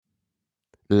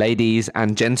Ladies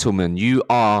and gentlemen, you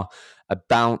are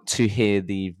about to hear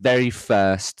the very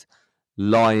first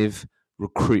live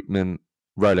recruitment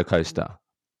roller coaster.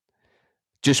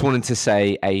 Just wanted to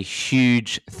say a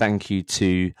huge thank you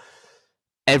to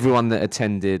everyone that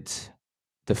attended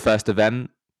the first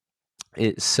event.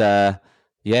 It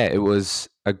was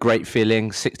a great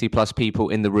feeling. 60 plus people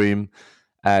in the room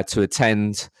to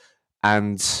attend,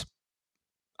 and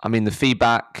I mean the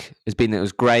feedback has been it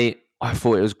was great. I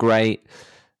thought it was great.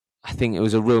 I think it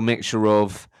was a real mixture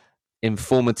of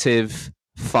informative,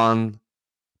 fun.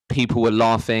 People were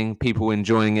laughing, people were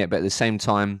enjoying it, but at the same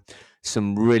time,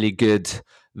 some really good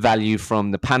value from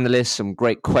the panelists, some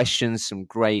great questions, some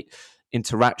great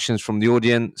interactions from the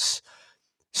audience.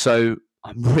 So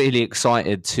I'm really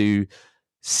excited to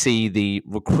see the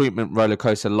Recruitment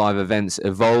Rollercoaster live events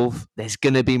evolve. There's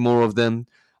going to be more of them.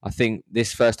 I think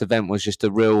this first event was just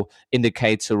a real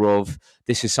indicator of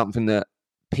this is something that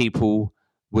people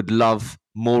would love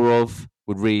more of,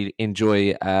 would really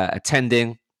enjoy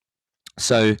attending.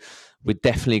 So we're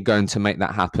definitely going to make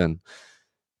that happen.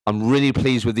 I'm really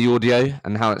pleased with the audio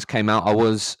and how it's came out. I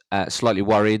was slightly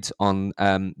worried on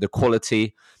the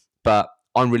quality, but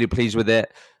I'm really pleased with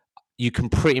it. You can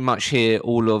pretty much hear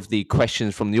all of the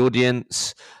questions from the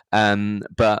audience,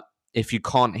 but if you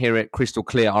can't hear it crystal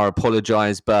clear, I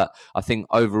apologize. But I think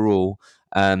overall,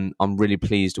 I'm really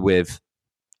pleased with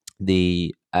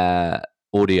the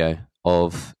audio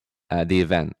of the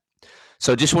event.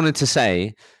 So I just wanted to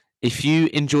say, if you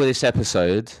enjoy this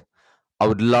episode, I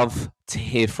would love to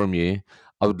hear from you.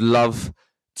 I would love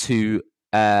to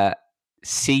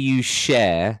see you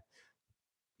share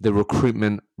the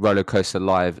Recruitment Rollercoaster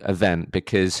Live event,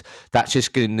 because that's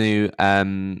just going to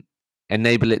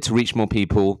enable it to reach more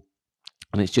people.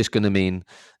 And it's just going to mean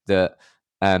that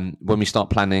when we start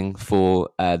planning for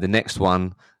the next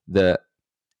one, that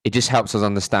it just helps us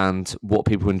understand what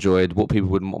people enjoyed, what people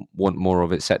would want more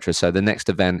of, etc. So the next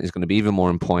event is going to be even more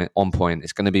on point.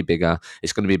 It's going to be bigger.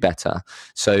 It's going to be better.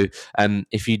 So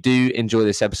if you do enjoy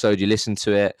this episode, you listen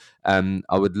to it,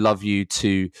 I would love you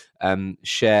to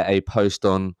share a post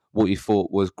on what you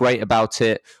thought was great about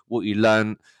it, what you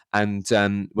learned. And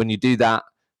when you do that,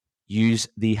 use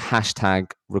the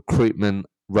hashtag Recruitment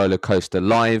Rollercoaster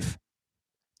Live.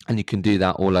 And you can do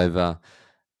that all over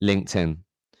LinkedIn.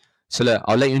 So look,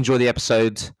 I'll let you enjoy the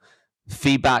episode.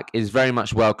 Feedback is very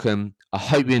much welcome. I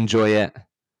hope you enjoy it,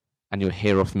 and you'll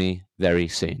hear off me very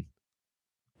soon.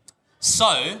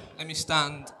 So, let me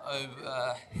stand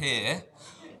over here.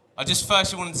 I just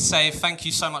firstly wanted to say thank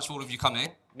you so much for all of you coming.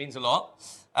 It means a lot.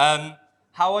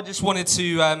 How I just wanted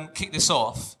to kick this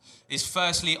off is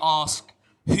firstly ask,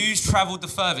 who's travelled the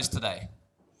furthest today?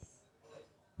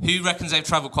 Who reckons they've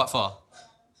travelled quite far?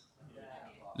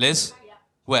 Liz?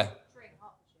 Where?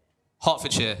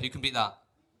 Hertfordshire, who can beat that?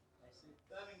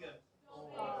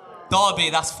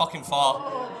 Derby, that's fucking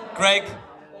far. Greg?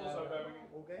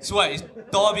 So wait, is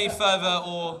Derby further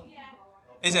or...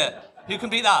 Is it? Who can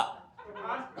beat that?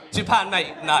 Japan,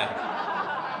 mate, no.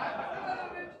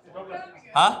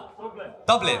 Huh?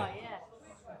 Dublin?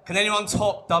 Can anyone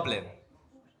top Dublin?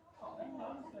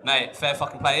 Mate, fair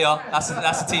fucking play. Yeah, that's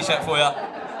a t-shirt for you.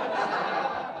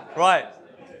 Right.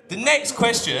 The next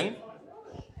question...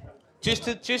 Just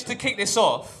to kick this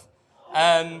off,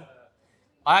 I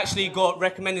actually got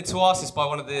recommended to ask this by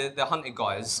one of the hunting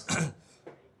guys.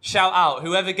 Shout out,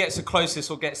 whoever gets the closest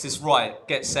or gets this right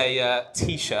gets a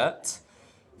t-shirt.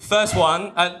 First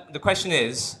one, the question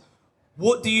is,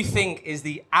 what do you think is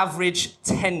the average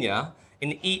tenure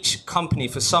in each company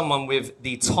for someone with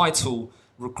the title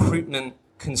recruitment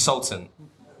consultant?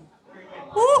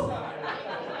 Woo!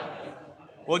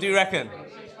 What do you reckon?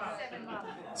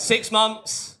 6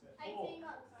 months.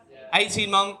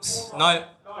 18 months? No.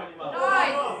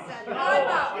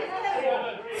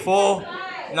 4?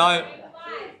 No.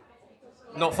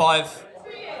 Not 5?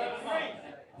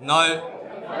 No.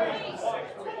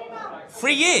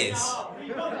 3 years?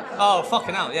 Oh,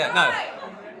 fucking hell, yeah,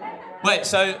 no. Wait,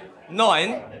 so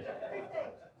 9?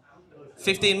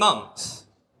 15 months?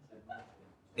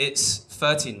 It's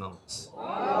 13 months.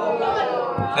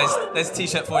 There's a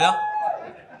t-shirt for you.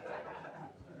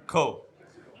 Cool.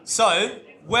 So,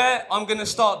 where I'm going to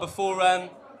start before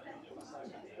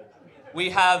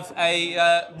we have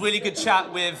a really good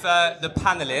chat with the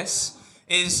panellists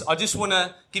is I just want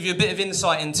to give you a bit of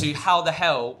insight into how the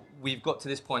hell we've got to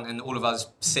this point and all of us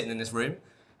sitting in this room.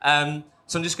 So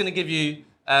I'm just going to give you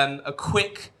a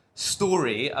quick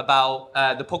story about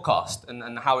the podcast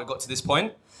and how it got to this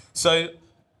point. So I'm going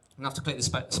to have to click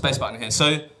the space button here.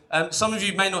 So Some of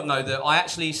you may not know that I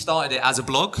actually started it as a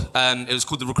blog. It was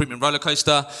called the Recruitment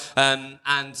Rollercoaster,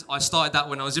 and I started that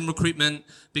when I was in recruitment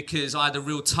because I had a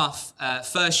real tough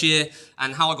first year,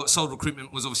 and how I got sold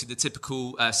recruitment was obviously the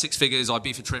typical six figures,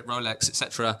 Ibiza trip, Rolex,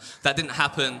 etc. That didn't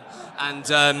happen, and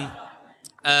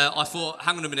I thought,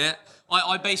 hang on a minute.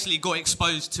 I basically got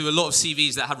exposed to a lot of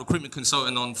CVs that had recruitment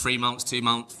consultant on 3 months, 2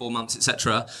 months, 4 months,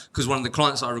 etc. because one of the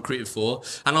clients I recruited for.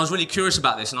 And I was really curious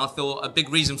about this, and I thought a big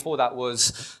reason for that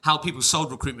was how people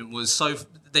sold recruitment was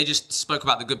they just spoke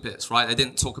about the good bits, right? They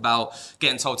didn't talk about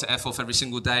getting told to F off every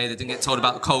single day. They didn't get told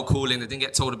about the cold calling. They didn't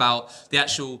get told about the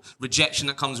actual rejection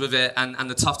that comes with it and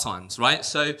the tough times, right?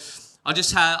 So I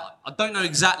don't know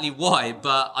exactly why,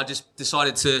 but I just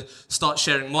decided to start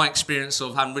sharing my experience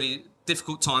of having really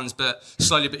difficult times, but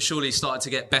slowly but surely started to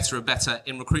get better and better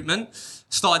in recruitment.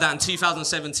 Started that in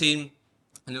 2017,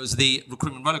 and it was the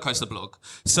Recruitment Rollercoaster blog.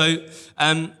 So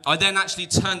I then actually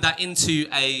turned that into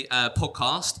a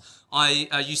podcast.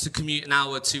 I used to commute an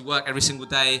hour to work every single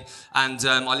day, and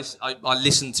I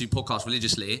listened to podcasts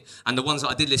religiously. And the ones that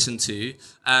I did listen to,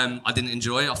 I didn't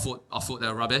enjoy. I thought they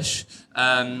were rubbish.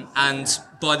 And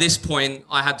by this point,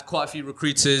 I had quite a few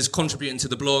recruiters contributing to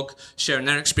the blog, sharing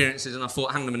their experiences. And I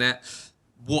thought, hang on a minute,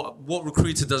 what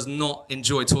recruiter does not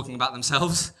enjoy talking about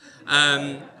themselves?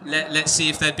 Let's see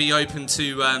if they'd be open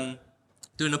to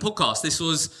doing a podcast. This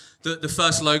was the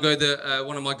first logo that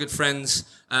one of my good friends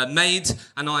made,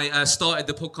 and I started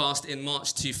the podcast in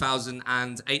March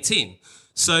 2018.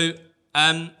 So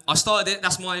I started it,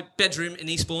 that's my bedroom in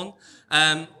Eastbourne.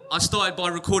 I started by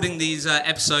recording these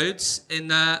episodes on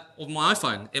my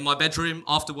iPhone, in my bedroom,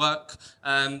 after work,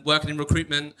 working in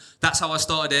recruitment. That's how I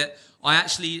started it. I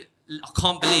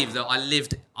can't believe that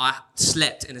I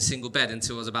slept in a single bed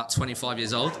until I was about 25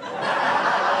 years old.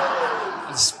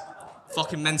 It's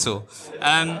fucking mental.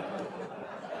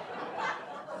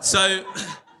 So,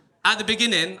 at the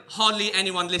beginning, hardly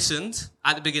anyone listened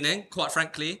at the beginning, quite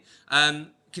frankly. You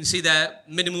can see there,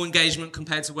 minimal engagement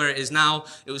compared to where it is now.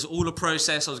 It was all a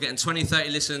process. I was getting 20, 30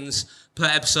 listens per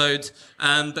episode.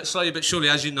 But slowly but surely,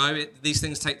 as you know, these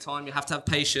things take time. You have to have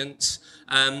patience.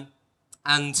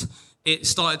 And it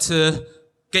started to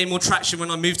gain more traction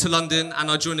when I moved to London, and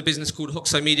I joined a business called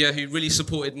Hoxo Media, who really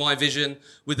supported my vision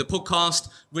with the podcast,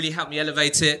 really helped me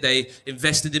elevate it. They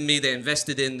invested in me, they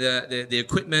invested in the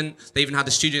equipment, they even had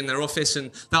a studio in their office,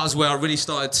 and that was where I really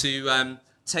started to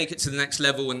take it to the next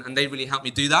level, and they really helped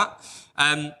me do that.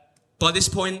 By this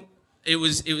point, it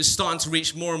was starting to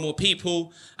reach more and more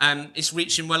people. It's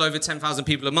reaching well over 10,000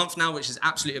 people a month now, which is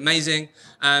absolutely amazing,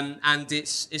 and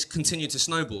it's continued to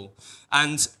snowball.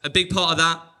 And a big part of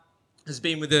that has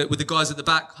been with the guys at the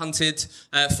back, Hunted.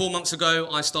 4 months ago,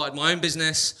 I started my own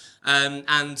business,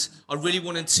 and I really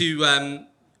wanted to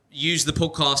use the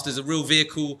podcast as a real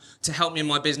vehicle to help me in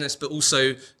my business, but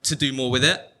also to do more with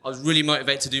it. I was really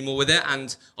motivated to do more with it,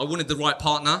 and I wanted the right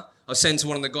partner. I was saying to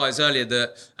one of the guys earlier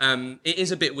that it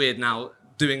is a bit weird now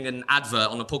doing an advert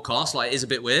on a podcast. Like, it is a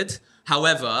bit weird.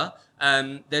 However,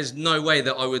 there's no way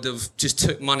that I would have just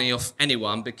took money off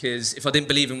anyone, because if I didn't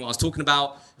believe in what I was talking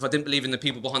about, if I didn't believe in the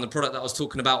people behind the product that I was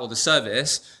talking about or the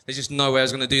service, there's just no way I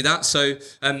was going to do that. So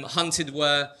Hunted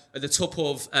were at the top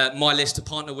of my list to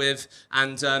partner with.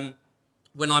 And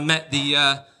when I met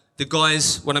the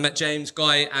guys, when I met James,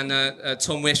 Guy and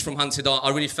Tom Wish from Hunted, I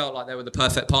really felt like they were the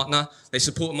perfect partner. They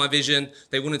supported my vision.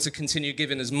 They wanted to continue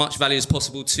giving as much value as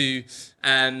possible to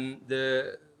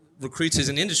the recruiters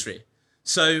in the industry.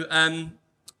 So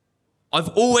I've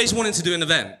always wanted to do an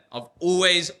event. I've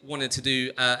always wanted to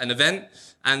do an event,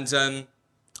 and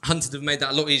Hunted have made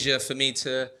that a lot easier for me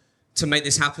to make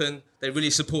this happen. They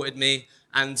really supported me,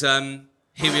 and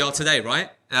here we are today, right?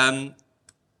 It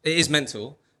is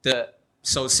mental that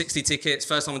sold 60 tickets,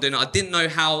 first time I'm doing it. I didn't know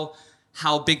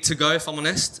how big to go, if I'm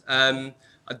honest. I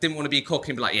didn't want to be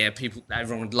cocky and be like, yeah,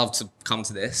 everyone would love to come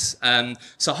to this.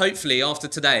 So hopefully after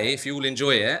today, if you all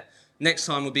enjoy it, next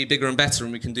time will be bigger and better,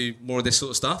 and we can do more of this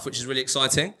sort of stuff, which is really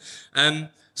exciting.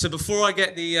 So before I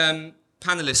get the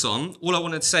panelists on, all I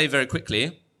wanted to say very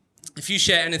quickly, if you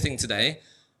share anything today,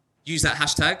 use that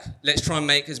hashtag. Let's try and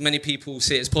make as many people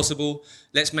see it as possible.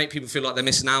 Let's make people feel like they're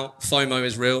missing out. FOMO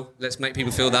is real. Let's make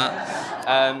people feel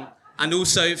that. And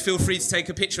also, feel free to take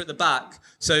a picture at the back.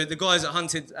 So the guys at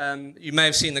Hunted, you may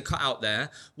have seen the cutout there.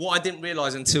 What I didn't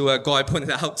realise until a guy pointed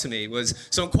that out to me was,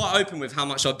 so I'm quite open with how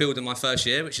much I build in my first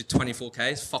year, which is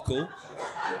 24K, it's fuck all.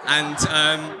 And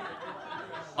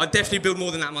I definitely build more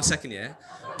than that in my second year.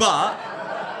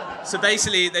 But, so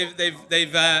basically,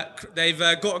 they've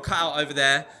got a cutout over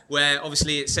there where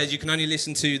obviously it says you can only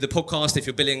listen to the podcast if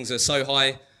your billings are so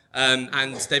high.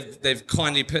 And they've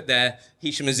kindly put there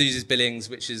Hisham Azuz's billings,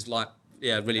 which is like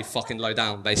really fucking low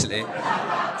down, basically.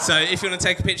 So if you want to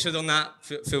take a picture on that,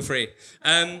 feel free.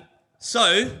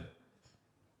 So,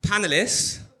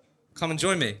 panelists, come and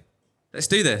join me. Let's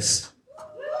do this.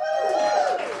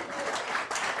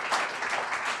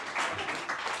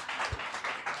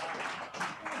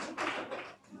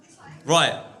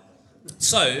 Right.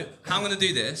 So, how I'm going to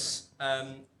do this,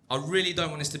 I really don't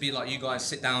want this to be like you guys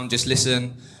sit down, just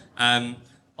listen.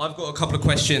 I've got a couple of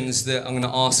questions that I'm going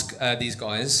to ask these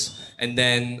guys, and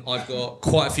then I've got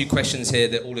quite a few questions here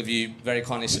that all of you very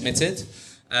kindly submitted.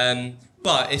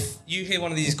 But if you hear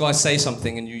one of these guys say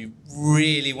something and you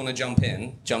really want to jump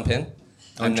in,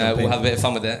 and we'll have a bit of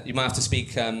fun with it. You might have to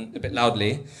speak a bit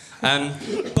loudly.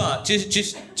 But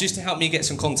just to help me get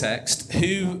some context,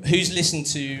 who's listened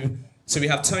to... So we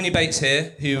have Tony Bates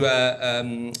here, who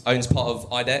owns part of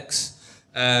IDEX.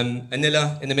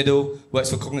 Anila in the middle, works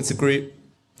for Cognitive Group.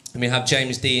 And we have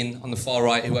James Dean on the far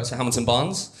right, who works for Hamilton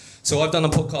Barnes. So I've done a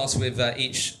podcast with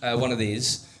each one of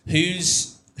these.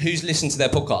 Who's listened to their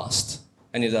podcast?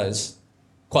 Any of those?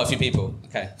 Quite a few people.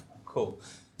 Okay, cool.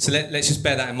 So let's just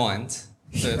bear that in mind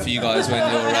for you guys when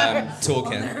you're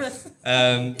talking.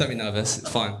 Don't be nervous, it's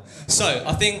fine. So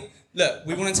I think, look,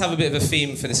 we wanted to have a bit of a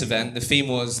theme for this event. The theme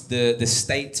was the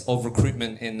state of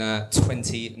recruitment in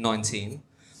 2019.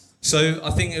 So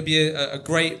I think it would be a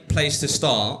great place to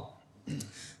start.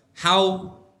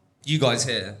 How, you guys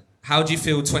here, how do you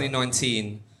feel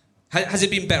 2019, has it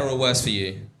been better or worse for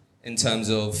you in terms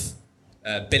of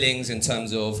billings, in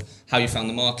terms of how you found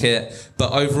the market,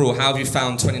 but overall, how have you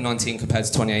found 2019 compared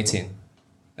to 2018?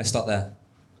 Let's start there.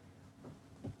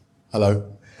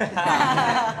 Hello.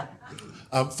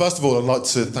 First of all, I'd like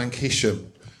to thank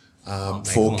Hisham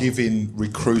for giving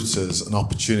recruiters an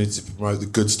opportunity to promote the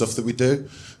good stuff that we do.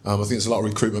 I think there's a lot of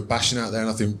recruitment bashing out there, and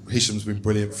I think Hisham's been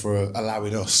brilliant for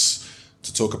allowing us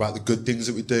to talk about the good things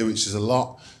that we do, which is a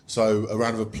lot. So a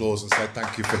round of applause and say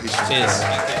thank you for Hisham. Cheers.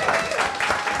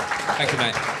 Thank you,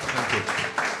 mate. Thank you.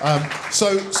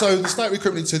 So the state of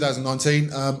recruitment in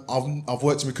 2019, I've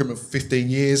worked in recruitment for 15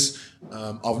 years.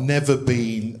 I've never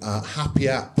been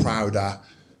happier, prouder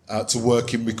to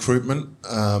work in recruitment,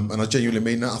 and I genuinely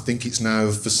mean that. I think it's now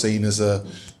seen as a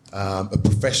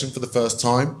profession for the first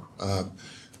time.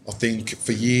 I think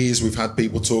for years we've had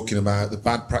people talking about the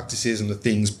bad practices and the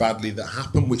things badly that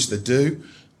happen, which they do.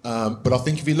 But I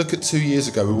think if you look at 2 years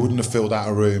ago, we wouldn't have filled out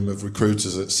a room of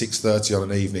recruiters at 6:30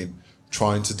 on an evening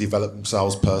trying to develop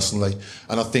themselves personally.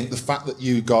 And I think the fact that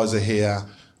you guys are here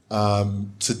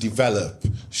to develop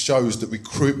shows that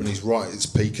recruitment is right at its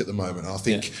peak at the moment. And I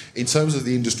think in terms of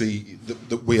the industry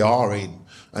that we are in,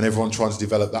 and everyone trying to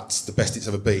develop, that's the best it's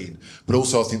ever been. But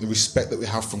also I think the respect that we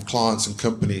have from clients and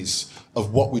companies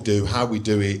of what we do, how we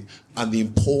do it, and the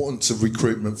importance of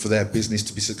recruitment for their business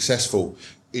to be successful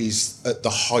is at the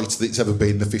height that it's ever been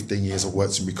in the 15 years I've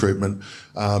worked in recruitment.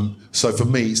 So for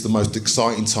me, it's the most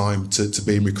exciting time to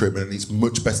be in recruitment, and it's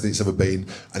much better than it's ever been,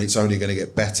 and it's only going to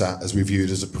get better as we view it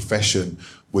as a profession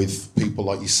with people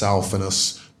like yourself and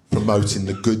us promoting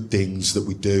the good things that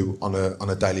we do on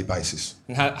a daily basis.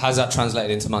 And how's that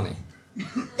translated into money?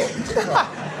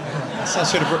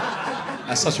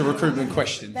 That's such a recruitment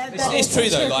question. It's true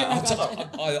though. Like,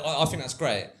 I think that's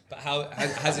great. But how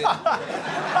has it?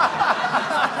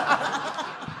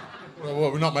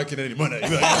 Well, we're not making any money.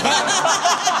 We're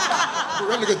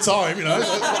having a good time, you know.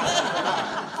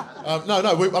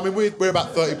 We're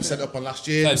about 30% up on last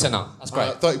year. 30% up. That's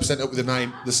great. 30% up with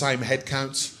the same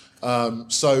headcount.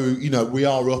 So you know we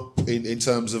are up in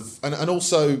terms of, and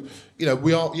also you know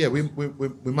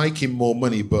we're making more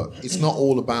money, but it's not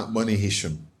all about money,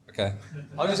 Hisham. Okay.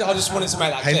 I just wanted to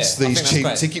make that Hence clear. these cheap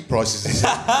ticket prices.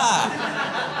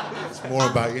 It's more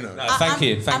about, you know. No, thank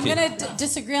you. I'm going to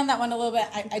disagree on that one a little bit.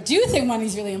 I do think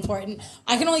money's really important.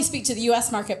 I can only speak to the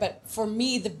US market, but for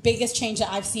me, the biggest change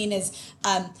that I've seen is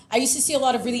I used to see a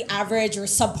lot of really average or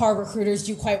subpar recruiters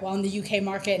do quite well in the UK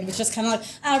market, and it was just kind of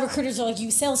like, recruiters are like,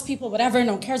 you salespeople, whatever,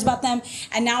 no one cares about them.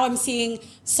 And now I'm seeing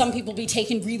some people be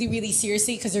taken really, really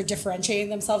seriously because they're differentiating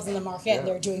themselves in the market. And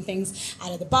they're doing things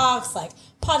out of the box, like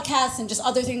podcasts and just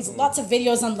other things. Lots of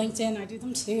videos on LinkedIn. I do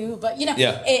them too. But, you know,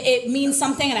 it means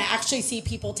something, and I actually see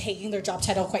people taking their job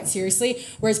title quite seriously,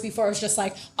 whereas before it was just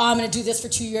like, I'm going to do this for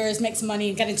 2 years, make some money,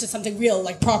 and get into something real,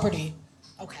 like property.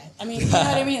 Okay. I mean, you know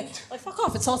what I mean? Like, fuck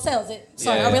off. It's all sales.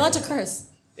 Are we allowed to curse?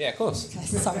 Yeah, of course. Okay,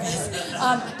 sorry.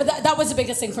 But that was the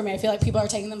biggest thing for me. I feel like people are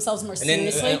taking themselves more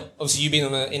seriously. And then, obviously, you've been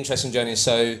on an interesting journey.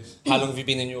 So how long have you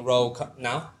been in your role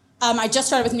now? I just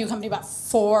started with a new company about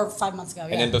 4 or 5 months ago.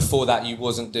 Yeah. And then before that, you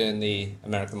wasn't doing the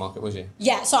American market, was you?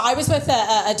 Yeah, so I was with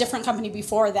a different company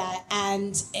before that,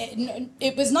 and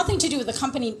it was nothing to do with the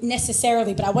company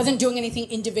necessarily, but I wasn't doing anything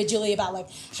individually about like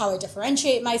how I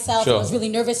differentiate myself. Sure. I was really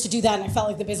nervous to do that, and I felt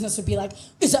like the business would be like,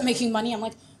 is that making money? I'm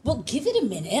like, well, give it a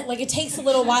minute. Like, it takes a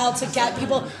little while to get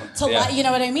people to let, you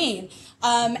know what I mean?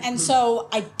 And so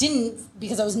I didn't,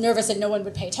 because I was nervous that no one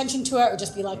would pay attention to it or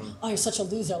just be like, oh, you're such a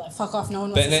loser, like, fuck off, no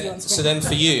one wants to see you on screen. So then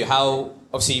for you, how,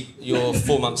 obviously, you're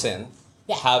 4 months in,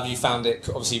 Yeah. how have you found it,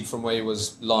 obviously, from where you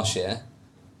was last year,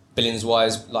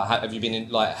 billions-wise, like, have you been in,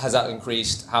 like, has that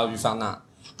increased? How have you found that?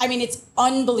 I mean, it's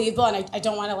unbelievable, and I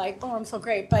don't want to like, oh, I'm so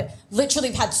great, but literally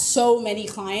I've had so many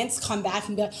clients come back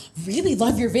and be like, really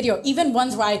love your video. Even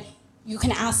ones where you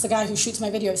can ask the guy who shoots my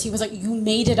videos. He was like, you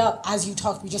made it up as you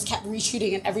talked. We just kept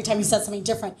reshooting, and every time you said something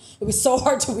different, it was so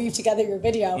hard to weave together your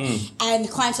video. And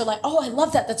clients are like, oh, I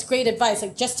love that. That's great advice.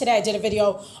 Like, just today I did a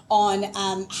video on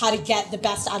how to get the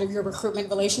best out of your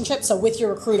recruitment relationship. So with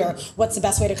your recruiter, what's the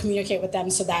best way to communicate with them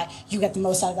so that you get the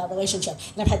most out of that relationship?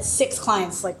 And I've had 6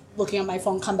 clients like looking at my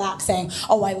phone come back saying,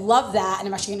 oh, I love that, and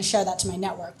I'm actually going to share that to my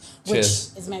network, which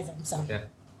is amazing. So yeah,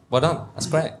 well done. That's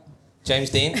great.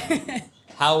 James Dean.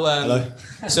 How? Hello.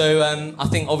 So I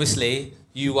think obviously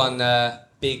you won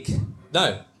big. No,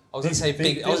 I was going to say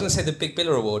big. I was going to say the Big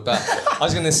Biller Award, but I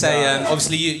was going to say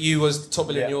obviously you was top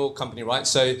biller in your company, right?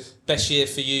 So best year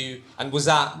for you, and was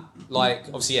that like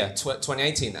obviously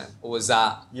 2018 then, or was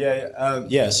that?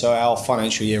 Yeah. So our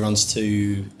financial year runs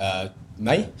to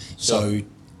May. So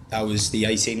that was the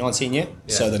 18-19 year.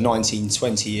 Yeah. So the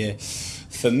 19-20 year.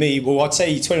 For me, well, I'd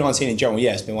say 2019 in general,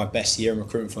 it's been my best year in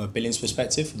recruitment from a billions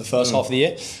perspective for the first half of the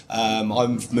year.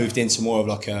 I've moved into more of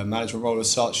like a management role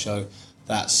as such, so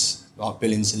that's like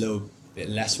billions a little bit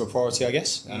less of a priority, I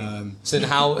guess. So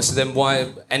then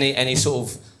why any sort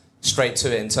of straight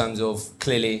to it in terms of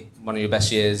clearly one of your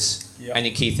best years? Yeah.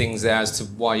 Any key things there as to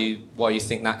why you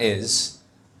think that is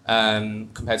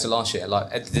compared to last year?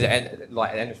 Like did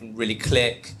anything really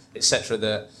click, etc.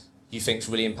 that you think's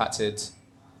really impacted?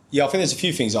 Yeah, I think there's a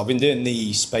few things. I've been doing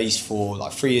the space for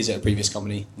like 3 years at a previous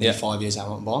company, nearly 5 years at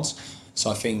Mountain Barnes.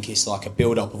 So I think it's like a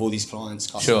build-up of all these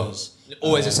clients, customers. Sure.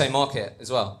 Always the same market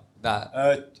as well?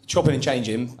 Chopping and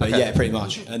changing, but yeah, pretty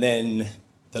much. And then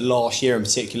the last year in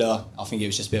particular, I think it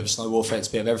was just a bit of a snowball effect,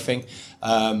 a bit of everything.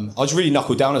 I was really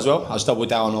knuckled down as well. I was doubled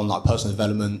down on like personal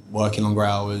development, working longer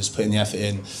hours, putting the effort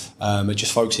in, but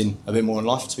just focusing a bit more on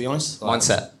life, to be honest. Like,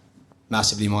 mindset.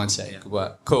 Massively mindset, yeah. Good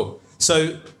work. Cool.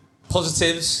 So,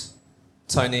 positives,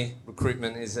 Tony,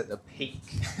 recruitment is at the peak.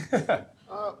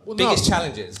 Biggest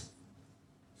challenges?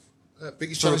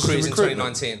 Biggest For challenges recruiters in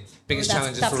recruitment? 2019. Biggest That's-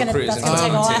 challenges that's for gonna- recruiters that's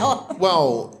in gonna take a 2019. while.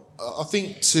 Well, I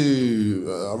think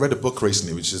I read a book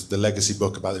recently, which is the legacy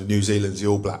book about the New Zealand, the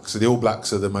All Blacks. So the All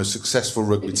Blacks are the most successful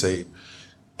rugby team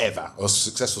ever, or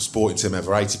successful sporting team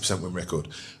ever, 80% win record.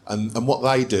 And what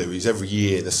they do is every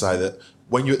year they say that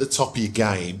when you're at the top of your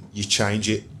game, you change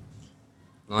it.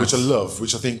 Nice. Which I love,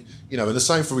 which I think, and the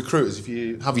same for recruiters. If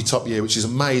you have your top year, which is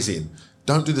amazing,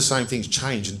 don't do the same things,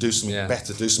 change and do something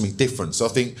better, do something different. So I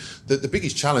think that the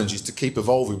biggest challenge is to keep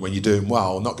evolving when you're doing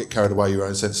well, not get carried away your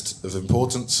own sense of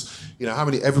importance.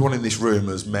 Everyone in this room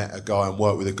has met a guy and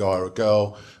worked with a guy or a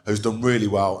girl who's done really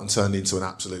well and turned into an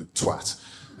absolute twat.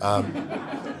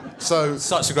 So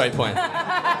Such a great point.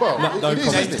 well, it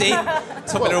is, James isn't it? Dean,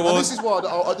 top biller And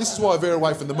award. this is why I veer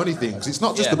away from the money things. It's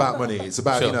not just about money. It's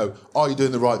about Sure. are you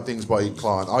doing the right things by your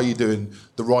client? Are you doing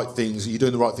the right things? Are you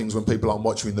doing the right things when people aren't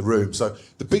watching in the room? So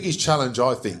the biggest challenge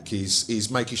I think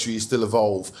is making sure you still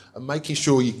evolve and making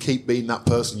sure you keep being that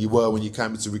person you were when you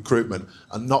came into recruitment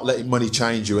and not letting money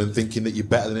change you and thinking that you're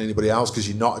better than anybody else, because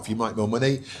you're not. If you make more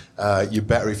money, you're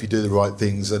better if you do the right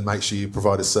things and make sure you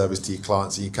provide a service to your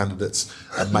clients and your candidates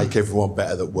and make everyone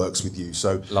better that works with you.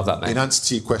 So Love that, mate. in answer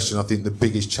to your question, I think the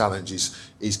biggest challenge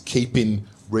is keeping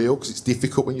real, because it's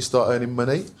difficult when you start earning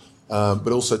money,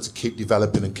 but also to keep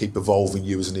developing and keep evolving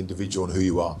you as an individual and who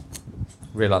you are.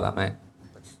 Really like that, mate.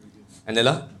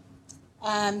 Anila?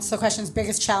 So questions,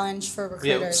 biggest challenge for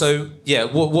recruiters?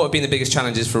 What have been the biggest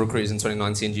challenges for recruiters in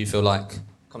 2019, do you feel like,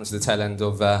 coming to the tail end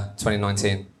of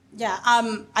 2019? Yeah,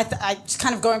 I just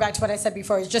kind of going back to what I said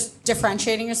before, is just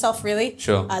differentiating yourself, really.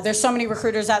 Sure. There's so many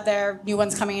recruiters out there, new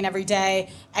ones coming in every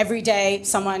day. Every day,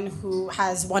 someone who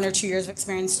has 1 or 2 years of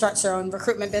experience starts their own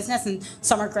recruitment business, and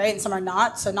some are great and some are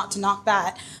not, so not to knock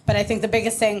that. But I think the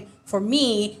biggest thing for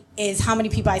me is how many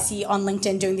people I see on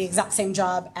LinkedIn doing the exact same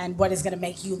job and what is going to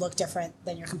make you look different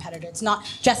than your competitor. It's not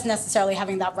just necessarily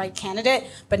having that right candidate,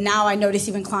 but now I notice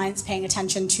even clients paying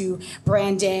attention to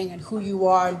branding and who you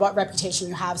are and what reputation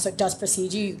you have, so it does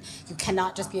precede you. You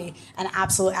cannot just be an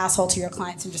absolute asshole to your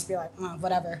clients and just be like, oh,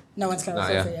 whatever, no one's going to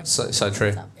recruit for you. So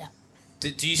true. So, yeah.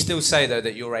 Do you still say, though,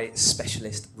 that you're a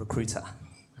specialist recruiter?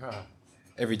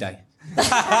 Every day.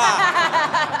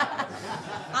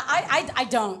 I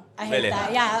don't. I hate Really?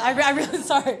 that. Yeah, I really,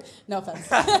 sorry. No offense.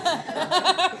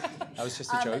 That was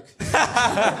just a joke.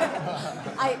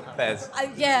 Fairs.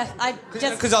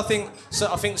 Just... Because I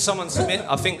think someone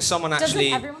actually...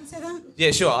 Doesn't everyone say that?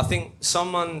 Yeah, sure. I think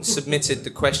someone submitted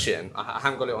the question. I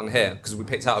haven't got it on here because we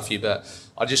picked out a few, but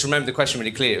I just remember the question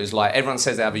really clear. It was like, everyone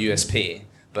says they have a USP,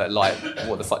 but like,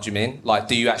 what the fuck do you mean? Like,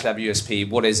 do you actually have a USP?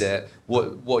 What is it?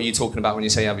 What are you talking about when you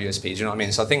say you have a USP? Do you know what I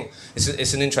mean? So I think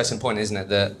it's an interesting point, isn't it?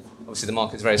 That obviously the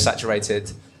market's very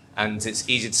saturated and it's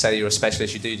easy to say you're a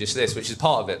specialist, you do just this, which is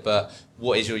part of it, but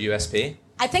what is your USP?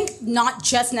 I think not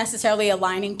just necessarily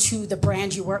aligning to the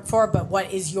brand you work for, but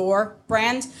what is your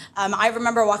brand. I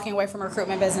remember walking away from a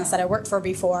recruitment business that I worked for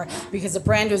before because the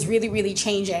brand was really, really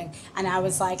changing. And I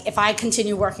was like, if I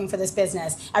continue working for this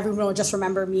business, everyone will just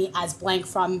remember me as blank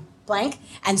from blank.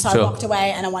 And so Sure. I walked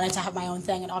away and I wanted to have my own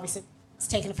thing. And obviously it's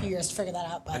taken a few years to figure that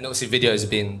out. But And obviously videos have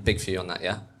been big for you on that,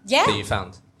 yeah? Yeah. That you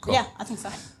found? Cool. yeah, I think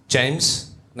so.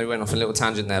 James, I know we went off a little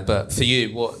tangent there, but for you,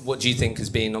 what do you think has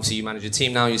been, obviously you manage a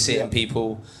team now, you see it in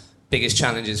people, biggest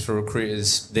challenges for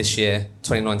recruiters this year,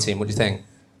 2019, what do you think?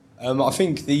 I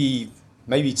think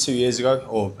maybe 2 years ago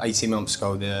or 18 months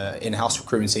ago, the in-house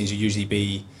recruitment teams would usually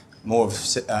be more of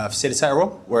a facilitator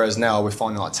role, whereas now we're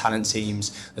finding like talent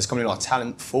teams. There's a company like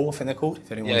Talent 4, I think they're called,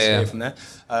 if anyone wants to hear from there.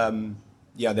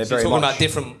 They're So very you're talking much... about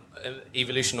different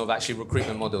evolution of actually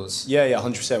recruitment models. Yeah,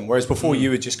 100%. Whereas before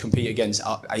you would just compete against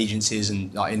agencies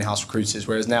and like in-house recruiters,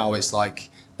 whereas now it's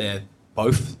like they're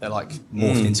both. They're like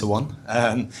morphed into one.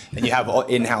 And you have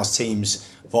in-house teams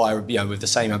via, with the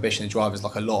same ambition and drive as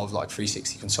like a lot of like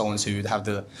 360 consultants who would have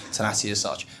the tenacity as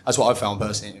such. That's what I've found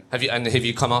personally. Have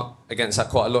you come up against that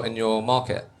quite a lot in your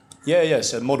market? Yeah,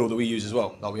 it's a model that we use as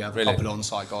well. Like we have Really? a couple of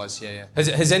on-site guys. Yeah.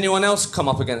 Has anyone else come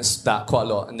up against that quite a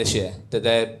lot in this year? That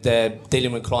they're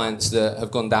dealing with clients that have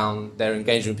gone down, they're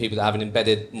engaging with people that have an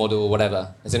embedded model or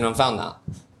whatever. Has anyone found that?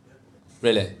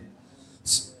 Really?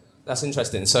 That's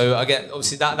interesting. So I get,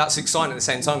 obviously that's exciting at the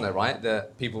same time though, right?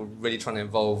 That people really trying to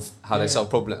evolve how they solve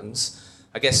problems.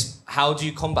 I guess, how do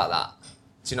you combat that?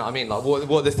 Do you know what I mean? Like, what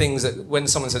are the things that, when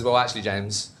someone says, well, actually,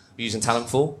 James, we're using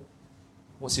Talentful,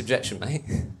 what's the objection, mate?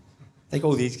 Take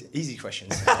all these easy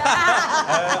questions.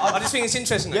 I just think it's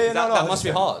interesting. That must be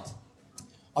hard.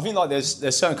 I think like there's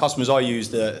certain customers I use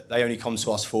that they only come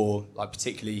to us for like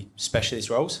particularly specialist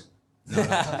roles. No,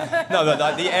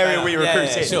 like the area we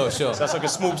recruit in. Sure. So that's like a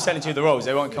small percentage of the roles.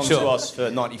 They won't come to us for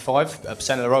 95%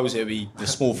 of the roles. It'll be the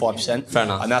small 5%. Fair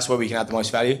enough. And that's where we can add the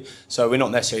most value. So we're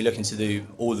not necessarily looking to do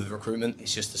all of the recruitment.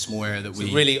 It's just a small area that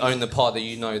we really own the part that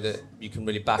you know that you can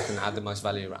really back and add the most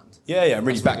value around. Yeah, and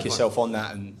really That's back a good yourself on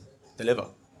that and deliver.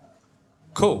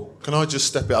 Cool. Can I just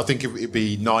step in? I think it'd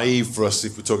be naive for us,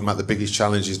 if we're talking about the biggest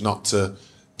challenges, not to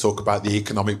talk about the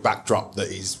economic backdrop that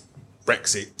is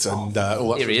Brexit and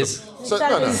all that. Here he is. So,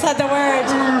 He said the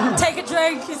word. Take a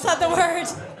drink. He said the word.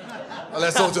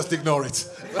 Let's all just ignore it.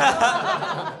 So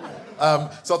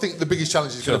I think the biggest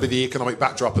challenge is going to be the economic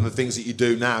backdrop and the things that you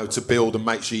do now to build and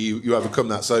make sure you overcome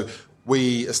that. So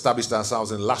we established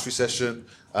ourselves in the last recession,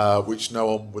 which no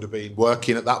one would have been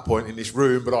working at that point in this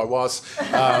room, but I was.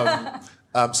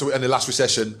 So in the last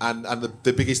recession, and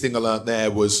the biggest thing I learned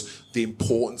there was the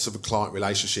importance of a client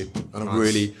relationship. And I'm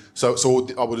really so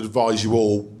I would advise you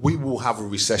all, we will have a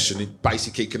recession. In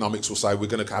basic economics will say we're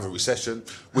going to have a recession.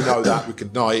 We know that, we can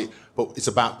deny it, but it's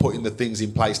about putting the things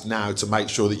in place now to make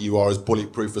sure that you are as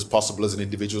bulletproof as possible as an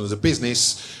individual, as a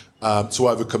business, to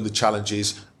overcome the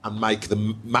challenges and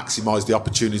maximise the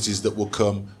opportunities that will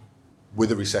come with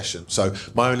a recession. So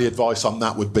my only advice on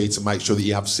that would be to make sure that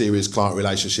you have serious client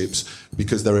relationships,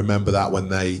 because they remember that when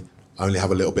they only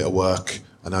have a little bit of work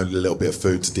and only a little bit of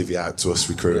food to divvy out to us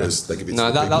recruiters. They give it to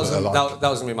the people that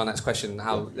was going to be my next question.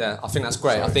 I think that's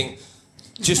great. Sorry. I think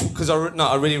just because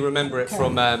I really remember it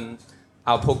from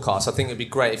our podcast. I think it'd be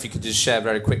great if you could just share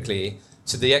very quickly.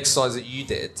 So the exercise that you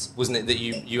did, wasn't it that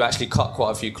you actually cut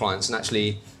quite a few clients and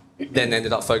actually then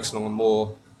ended up focusing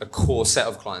on a core set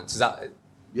of clients? Is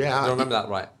Yeah, I remember that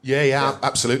right. Yeah,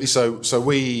 absolutely. So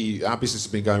our business has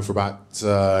been going for about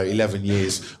 11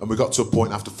 years, and we got to a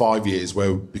point after 5 years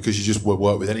where, because you just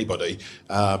work with anybody,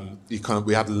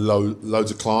 we had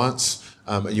loads of clients,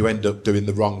 and you end up doing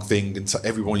the wrong thing, and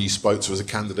everyone you spoke to as a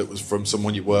candidate was from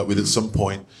someone you worked with at some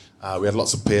point. We had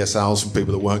lots of PSLs from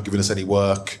people that weren't giving us any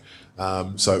work.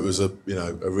 So it was a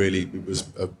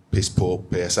piss poor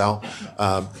PSL.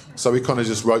 So we kind of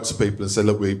just wrote to people and said,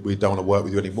 look, we don't want to work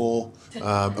with you anymore.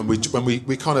 And when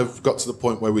we kind of got to the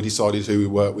point where we decided who we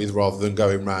work with, rather than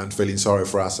going around feeling sorry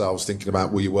for ourselves, thinking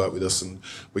about, will you work with us? And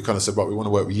we kind of said, right, we want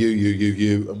to work with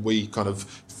you. And we kind of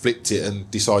flipped it and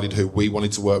decided who we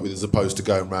wanted to work with, as opposed to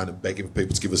going around and begging for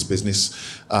people to give us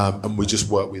business. And we just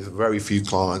work with very few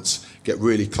clients, get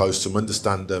really close to them,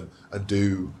 understand them, and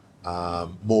do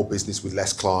more business with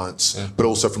less clients. But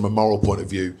also from a moral point of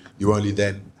view, you only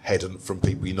then headhunt from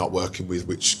people you're not working with,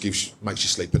 which makes you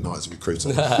sleep at night as a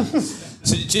recruiter.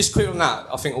 So just quick on that,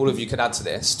 I think all of you could add to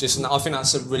this. I think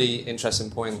that's a really interesting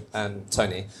point,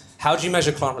 Tony. How do you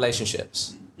measure client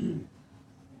relationships?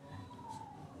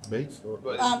 Me?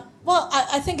 Well,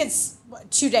 I think it's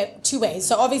two ways.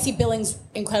 So obviously billing's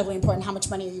incredibly important. How much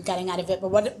money are you getting out of it?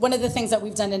 But one of the things that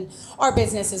we've done in our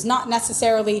business is not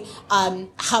necessarily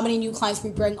how many new clients we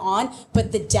bring on,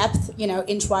 but the depth,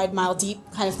 inch wide, mile deep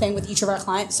kind of thing with each of our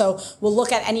clients. So we'll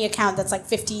look at any account that's like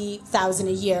 50,000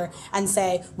 a year and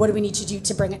say, what do we need to do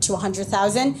to bring it to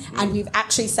 100,000? And we've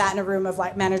actually sat in a room of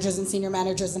like managers and senior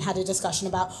managers and had a discussion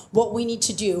about what we need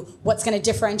to do, what's going to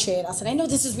differentiate us. And I know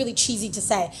this is really cheesy to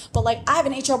say, but like I have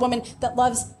an HR woman that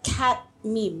loves cat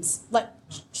memes. Like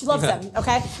she loves them,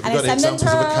 okay? And I send them to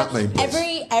her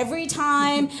every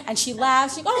time, and she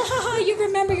laughs. She goes, oh, haha, you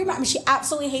remember. I mean, she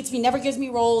absolutely hates me, never gives me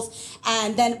roles.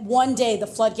 And then one day the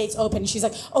floodgates open, and she's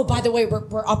like, oh, by the way,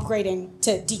 we're upgrading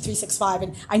to D365,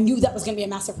 and I knew that was going to be a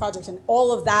massive project, and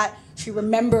all of that. She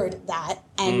remembered that.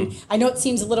 And I know it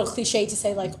seems a little cliche to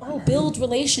say like, oh, build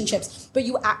relationships, but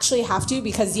you actually have to,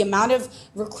 because the amount of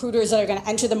recruiters that are going to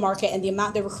enter the market and the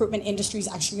amount the recruitment industry is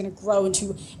actually going to grow into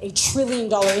 $1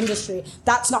 trillion industry,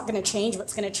 that's not going to change.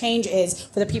 What's going to change is,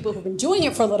 for the people who've been doing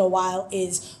it for a little while,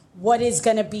 is what is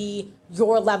going to be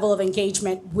your level of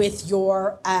engagement with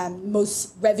your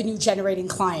most revenue generating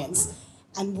clients.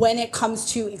 And when it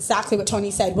comes to exactly what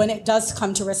Tony said, when it does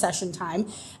come to recession time,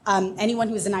 anyone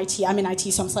who's in IT, I'm in IT,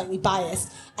 so I'm slightly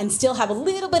biased, and still have a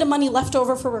little bit of money left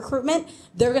over for recruitment,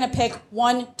 they're going to pick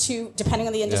 1, 2, depending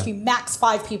on the industry, max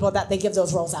 5 people that they give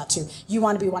those roles out to. You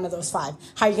want to be one of those 5.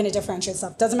 How are you going to differentiate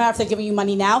yourself? Doesn't matter if they're giving you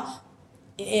money now,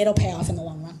 it'll pay off in the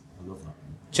long run.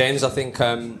 James, I think,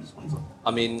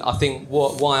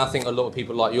 why I think a lot of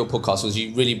people like your podcast was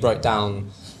you really broke down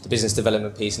the business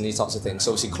development piece and these types of things.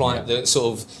 So obviously the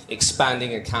sort of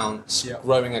expanding accounts,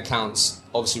 growing accounts,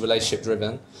 obviously relationship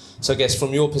driven. So I guess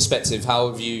from your perspective,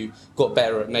 how have you got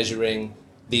better at measuring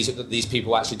these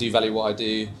people actually do value what I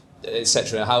do,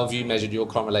 etc.? How have you measured your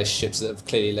client relationships that have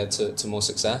clearly led to more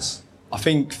success? I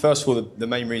think, first of all, the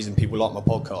main reason people like my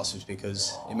podcast is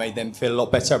because it made them feel a lot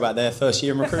better about their first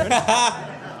year in recruitment.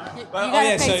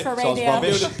 For radio.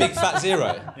 Build a big fat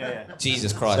zero. Yeah.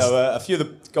 Jesus Christ. So a few of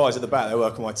the guys at the back, they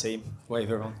work on my team.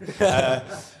 Wave everyone.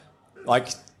 Like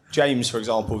James, for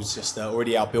example, has just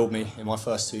already outbilled me in my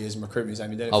first 2 years in recruitment. He's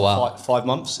only been doing it for 5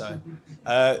 months. So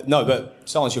no, but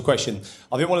to answer your question,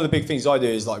 I think one of the big things I do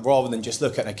is, like, rather than just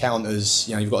look at an account as,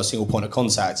 you've got a single point of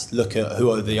contact, look at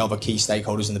who are the other key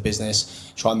stakeholders in the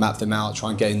business, try and map them out, try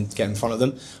and get in front of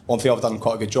them. One thing I've done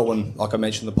quite a good job on, like I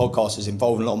mentioned in the podcast, is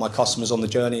involving a lot of my customers on the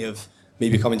journey of me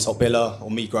becoming top biller or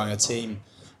me growing a team.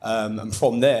 And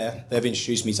from there, they've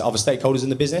introduced me to other stakeholders in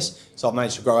the business. So I've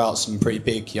managed to grow out some pretty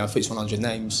big, FTSE 100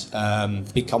 names,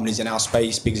 big companies in our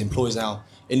space, big employers in our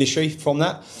industry from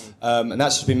that. And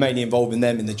that's just been mainly involving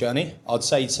them in the journey. I'd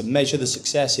say to measure the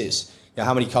success is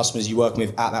how many customers you're working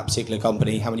with at that particular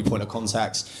company, how many point of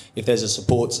contacts, if there's a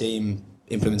support team,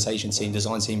 implementation team,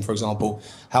 design team, for example,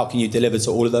 how can you deliver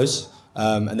to all of those?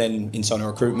 And then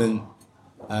internal recruitment.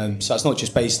 So it's not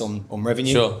just based on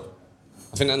revenue. Sure.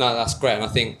 I think that's great, and I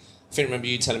think remember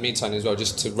you telling me, Tony, as well,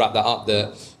 just to wrap that up,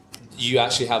 that you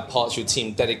actually have parts of your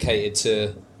team dedicated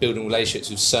to building relationships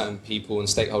with certain people and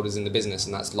stakeholders in the business,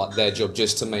 and that's like their job,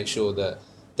 just to make sure that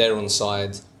they're on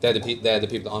side. They're the people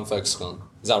that I'm focused on.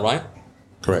 Is that right?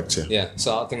 Correct. Yeah. Yeah.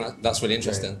 So I think that's really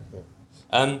interesting.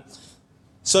 Yeah.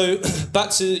 So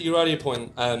back to your earlier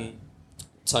point,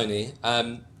 Tony.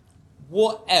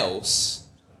 What else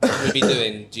would we be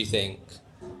doing, do you think,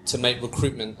 to make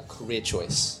recruitment a career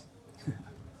choice?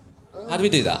 How do we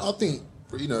do that? I think,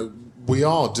 we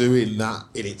are doing that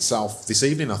in itself this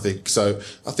evening, I think. So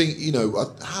I think,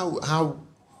 how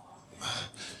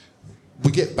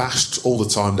we get bashed all the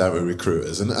time, don't we,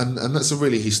 recruiters? And that's a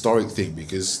really historic thing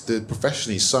because the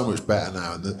profession is so much better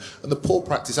now. And the poor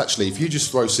practice, actually, if you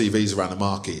just throw CVs around the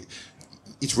market,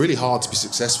 it's really hard to be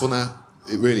successful now.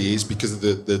 It really is because of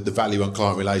the value on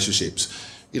client relationships.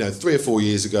 3 or 4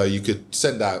 years ago, you could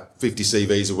send out 50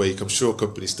 CVs a week. I'm sure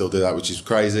companies still do that, which is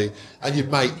crazy. And you'd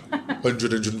make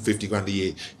 100, 150 grand a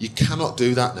year. You cannot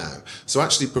do that now. So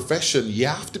actually, profession, you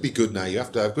have to be good now. You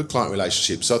have to have good client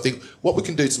relationships. So I think what we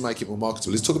can do to make it more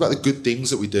marketable is talk about the good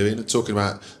things that we're doing and talking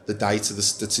about the data, the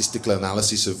statistical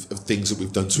analysis of things that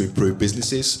we've done to improve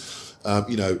businesses.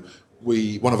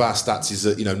 One of our stats is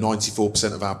that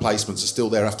 94% of our placements are still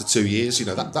there after 2 years.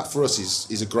 That for us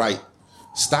is a great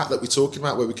stat that we're talking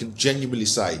about, where we can genuinely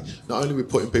say not only are we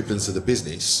putting people into the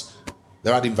business,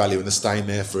 they're adding value and they're staying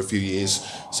there for a few years.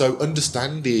 So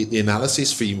understand the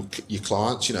analysis for your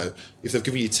clients. If they've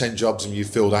given you 10 jobs and you've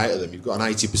filled 8 of them, you've got an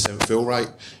 80% fill rate.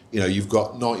 You've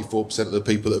got 94% of the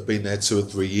people that have been there 2 or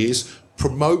 3 years.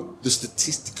 Promote the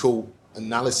statistical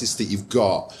analysis that you've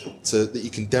got that you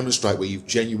can demonstrate where you've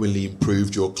genuinely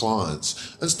improved your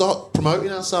clients, and start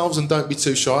promoting ourselves, and don't be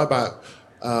too shy about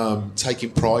taking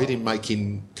pride in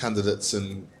making candidates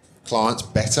and clients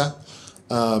better,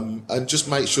 and just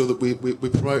make sure that we're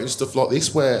promoting stuff like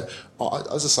this where,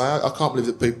 as I say, I can't believe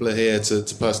that people are here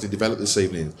to personally develop this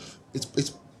evening. It's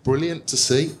brilliant to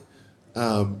see.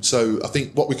 So I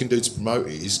think what we can do to promote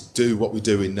it is do what we're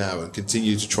doing now and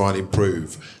continue to try and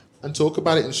improve and talk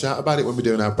about it and shout about it when we're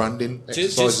doing our branding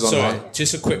exercises online.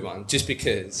 Just a quick one, just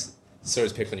because, sorry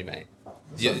to pick on you, mate.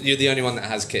 You're the only one that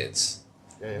has kids.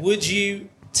 Yeah. Would you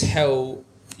tell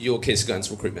your kids to go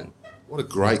into recruitment? What a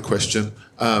great question.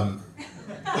 No,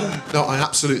 I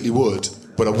absolutely would,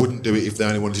 but I wouldn't do it if they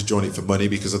only wanted to join it for money,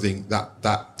 because I think that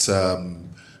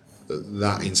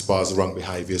inspires the wrong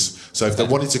behaviours. So if they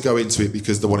wanted to go into it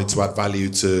because they wanted to add value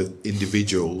to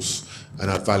individuals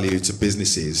and add value to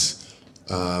businesses,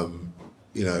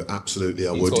 absolutely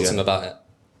I would. Talk to them about it.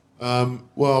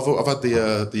 Well, I've had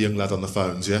the young lad on the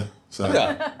phones, yeah. So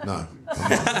no.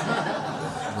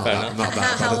 Not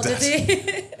that How old is he?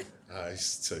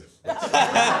 He's 2.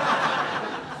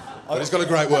 But he's got a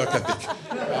great work ethic.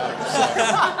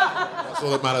 That's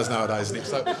all that matters nowadays,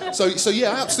 isn't it? So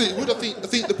yeah, I absolutely would. I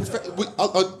think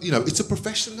it's a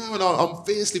profession now, and I'm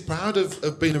fiercely proud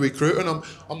of being a recruiter. And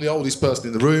I'm the oldest person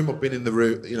in the room. I've been in the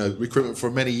recruitment for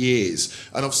many years,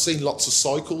 and I've seen lots of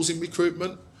cycles in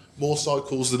recruitment, more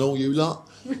cycles than all you lot.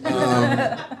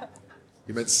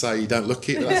 You meant to say you don't look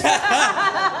it.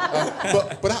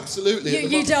 But absolutely.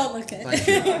 You don't look it.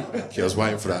 Thank you. I was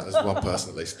waiting for that. There's one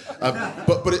person at least.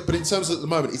 But in terms of at the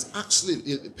moment, it's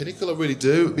absolutely pinnacle. I really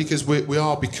do, because we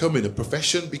are becoming a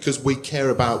profession, because we care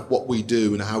about what we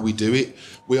do and how we do it.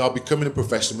 We are becoming a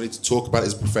profession. We need to talk about it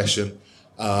as a profession.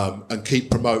 And keep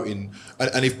promoting.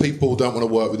 And if people don't want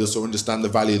to work with us or understand the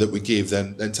value that we give,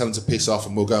 then tell them to piss off,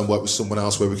 and we'll go and work with someone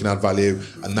else where we can add value,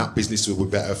 and that business will be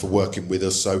better for working with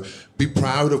us. So be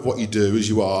proud of what you do as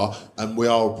you are, and we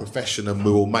are a profession, and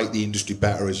we will make the industry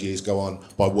better as years go on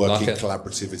by working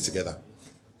collaboratively together.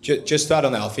 Just to add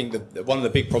on that, I think that one of the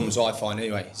big problems I find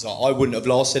anyway is I wouldn't have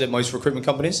lasted at most recruitment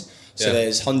companies. So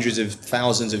there's hundreds of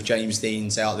thousands of James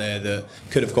Deans out there that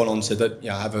could have gone on to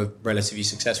have a relatively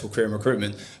successful career in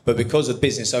recruitment. But because the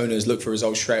business owners look for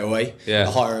results straight away, they're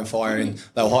hiring, firing,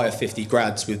 they'll hire 50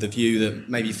 grads with the view that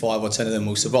maybe 5 or 10 of them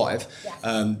will survive.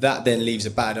 That then leaves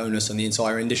a bad onus on the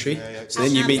entire industry. So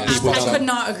then you meet people... I could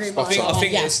not agree more. I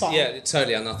think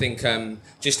totally. And I think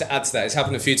just to add to that, it's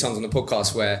happened a few times on the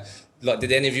podcast where,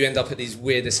 did any of you end up at these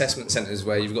weird assessment centres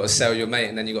where you've got to sell your mate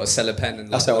and then you've got to sell a pen?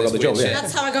 And that's how I got the job,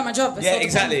 That's how I got my job. Yeah,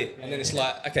 exactly. And then it's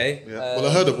like, okay. Yeah. Well,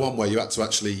 I heard of one where you had to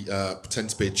actually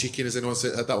pretend to be a chicken. Has anyone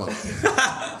heard that one?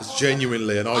 It's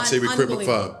genuinely an IT recruitment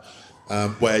firm.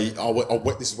 Where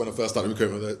this is when I first started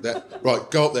recruitment.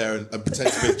 Right, go up there and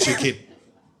pretend to be a chicken.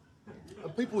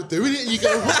 And people were doing it, and you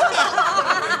go,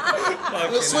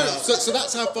 so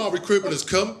that's how far recruitment has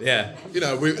come. Yeah.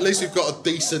 At least we've got a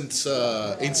decent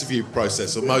interview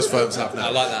process, or most firms have now.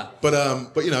 I like that. But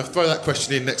throw that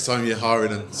question in next time you're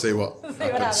hiring and see what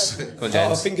happens. Come on,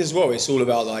 James. I think as well, it's all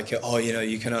about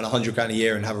you can earn 100 grand a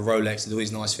year and have a Rolex and do all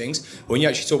these nice things. But when you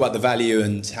actually talk about the value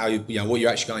and how what you're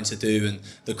actually going to do and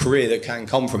the career that can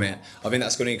come from it, I think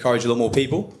that's going to encourage a lot more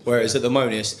people. Whereas at the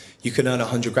moment, you can earn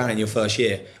 100 grand in your first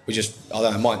year, which is, I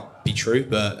don't know, it might be true,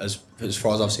 but as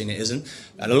far as I've seen, it isn't.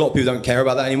 And a lot of people don't care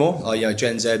about that anymore.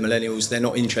 Gen Z, millennials, they're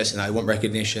not interested in that. They want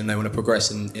recognition. They want to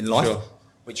progress in life. Sure.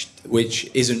 Which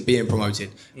isn't being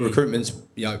promoted. Recruitment's,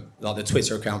 like the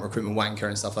Twitter account, Recruitment Wanker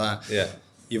and stuff like that. Yeah.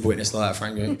 You've witnessed that,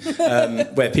 frankly.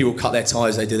 Where people cut their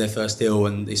ties, they do their first deal,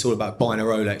 and it's all about buying a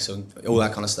Rolex and all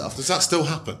that kind of stuff. Does that still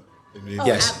happen? Oh,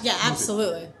 Yes. yeah,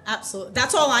 absolutely. Absolutely.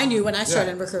 That's all I knew when I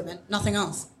started in recruitment. Nothing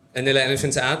else.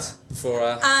 Anything to add before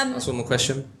I ask one more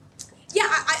question? Yeah,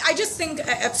 I just think,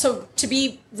 so to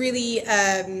be really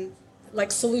like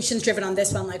solutions driven on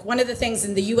this one, like one of the things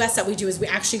in the US that we do is we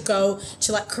actually go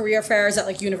to like career fairs at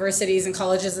like universities and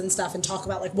colleges and stuff and talk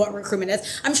about like what recruitment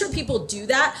is. I'm sure people do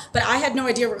that, but I had no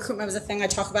idea recruitment was a thing. I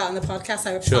talk about on the podcast.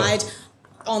 I applied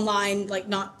online, like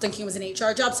not thinking it was an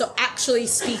HR job. So actually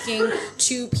speaking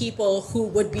to people who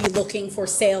would be looking for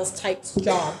sales type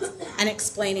jobs and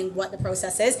explaining what the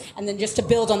process is. And then just to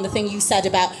build on the thing you said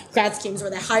about grad schemes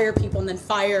where they hire people and then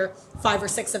fire 5 or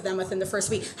 6 of them within the first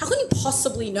week. How can you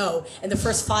possibly know in the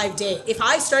first 5 days? If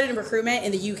I started in recruitment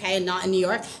in the UK and not in New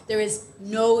York, there is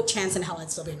no chance in hell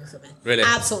I'd still be in recruitment. Really?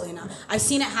 Absolutely not. I've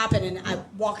seen it happen, and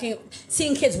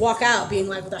seeing kids walk out being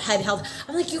like with their head held.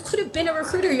 I'm like, you could have been a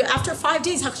recruiter. After 5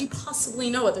 days, how could you possibly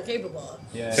know what they're capable of?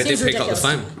 Yeah. They did pick up the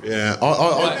phone. Yeah,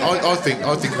 I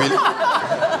think really.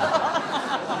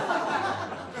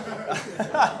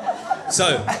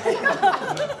 So,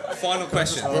 final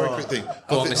question. Very quick thing.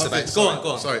 Go on, Mr. Bates. Go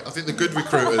on. Sorry, I think the good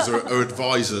recruiters are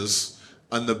advisors,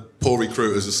 and the poor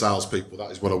recruiters are salespeople.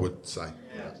 That is what I would say.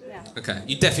 Okay,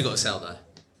 you definitely got to sell though.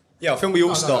 Yeah, I think we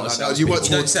all start as You salespeople. work You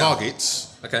don't towards sell.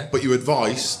 targets, Okay. but you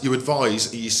advise,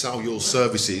 and you sell your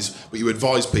services, but you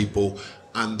advise people,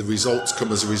 and the results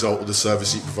come as a result of the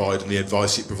service you provide and the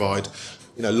advice you provide.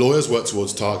 You know, lawyers work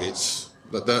towards targets,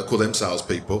 but they don't call them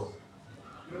salespeople.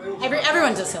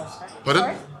 Everyone does sales.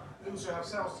 Pardon? They also have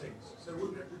sales teams. So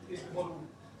wouldn't it, is the model,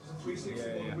 does a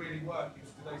 360 model really work in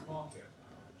today's market?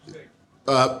 What do you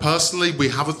think? Personally, we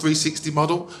have a 360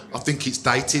 model. I think it's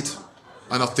dated,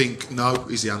 and I think no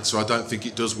is the answer. I don't think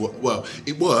it does work. Well,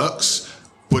 it works,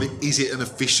 but is it an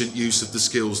efficient use of the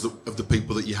skills of the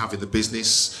people that you have in the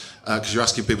business? Because you're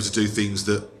asking people to do things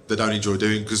that they don't enjoy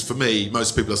doing. Because for me,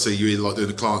 most people I see, you either like doing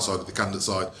the client side or the candidate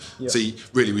side. Yeah. See,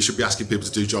 really, we should be asking people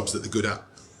to do jobs that they're good at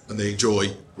and they enjoy,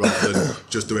 rather than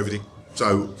just do everything.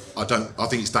 So I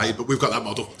think it's dated, but we've got that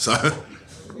model. So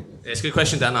Yeah, it's a good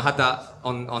question, Dan. I had that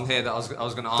on here that I was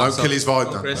going to don't answer. kill his vibe, Go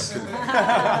on, Dan. Chris. Don't kill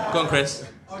his- Go on, Chris.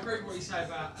 I agree with what you say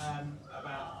about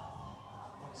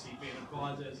obviously being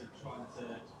advisors and trying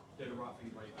to do the right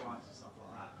thing by your clients and stuff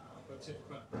like that.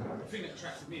 But the thing that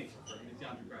attracted me into recruitment is the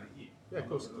 £100 a year. Yeah, of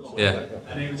course. Yeah.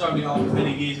 And it was only after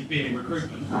many years of being in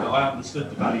recruitment that I understood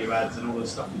the value adds and all the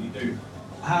stuff that you do.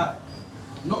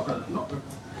 Not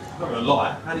gonna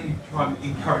lie, how do you try and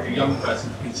encourage a young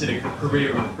person to consider a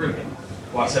career in recruitment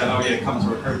by saying, oh yeah, come to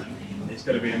recruitment, it's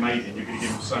going to be amazing, you're going to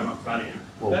give them so much value.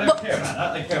 They don't care about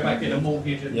that, they care about getting a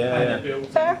mortgage and paying their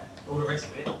bills and all the rest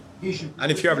of it.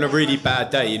 And if you're having a really bad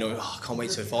day, you know, oh, I can't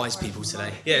wait to advise people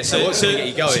today. Yeah, so what's going to get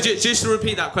you going? just to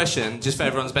repeat that question, just for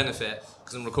everyone's benefit,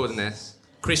 because I'm recording this.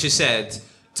 Chris just said,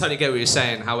 totally get what you're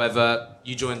saying. However,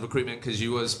 you joined recruitment because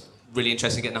you was really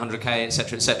interested in getting 100k,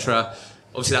 etc., etc.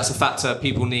 Obviously, that's a factor.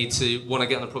 People need to want to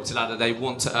get on the property ladder. They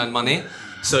want to earn money.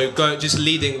 So go just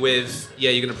leading with, yeah,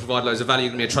 you're going to provide loads of value.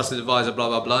 You're going to be a trusted advisor, blah,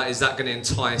 blah, blah. Is that going to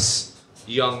entice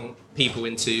young people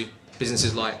into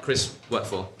businesses like Chris worked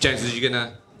for? James, was you going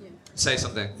to say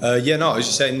something? Yeah, no, I was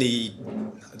just saying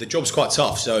the job's quite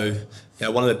tough. So,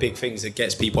 one of the big things that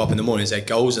gets people up in the morning is their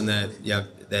goals and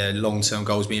their long-term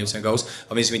goals, medium-term goals.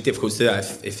 I mean, it's been difficult to do that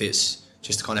if it's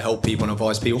just to kind of help people and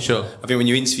advise people. Sure. I think when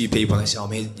you interview people and they say, oh,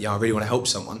 man, I really want to help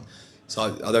someone. So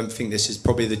I don't think this is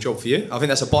probably the job for you. I think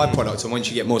that's a byproduct, and once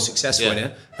you get more successful in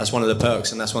it, that's one of the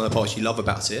perks and that's one of the parts you love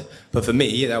about it. But for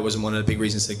me, that wasn't one of the big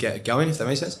reasons to get it going, if that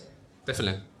makes sense.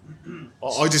 Definitely.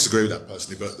 I disagree with that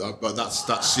personally, but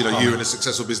that's you're in a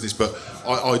successful business, but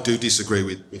I do disagree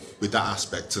with that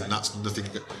aspect, and that's nothing.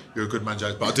 You're a good man,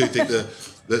 James, but I do think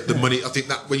the money. I think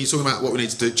that when you're talking about what we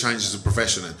need to do change as a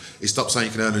profession, is stop saying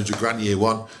you can earn 100 grand year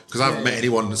one, because I haven't met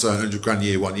anyone that's earned 100 grand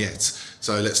year one yet.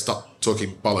 So let's stop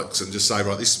talking bollocks and just say,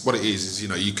 right, this is what it is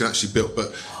you can actually build.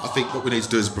 But I think what we need to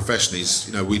do as a profession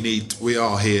is we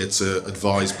are here to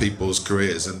advise people's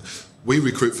careers, and we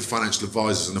recruit for financial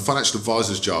advisors, and a financial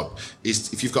advisor's job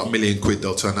is, if you've got £1 million,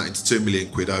 they'll turn that into £2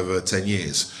 million over 10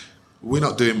 years. We're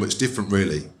not doing much different,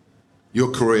 really. Your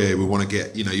career, we want to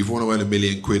get, you want to earn £1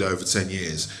 million over 10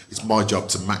 years. It's my job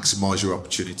to maximise your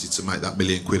opportunity to make that £1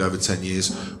 million over 10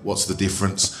 years. What's the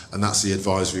difference? And that's the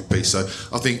advisory piece. So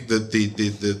I think that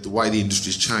the way the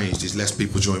industry's changed is less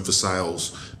people join for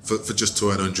sales for just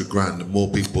to earn 100 grand, and more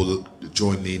people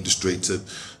join the industry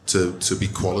to be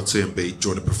quality and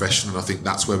join a profession. And I think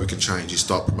that's where we can change, is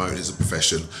start promoting it as a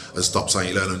profession and stop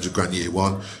saying you earn 100 grand year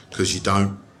one, because you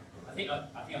don't. I think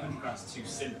 100 grand is too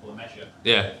simple a measure.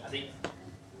 Yeah. I think,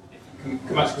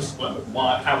 come back to Chris's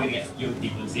point, how we get young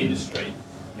people into the industry,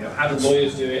 You know, how do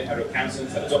lawyers do it? How do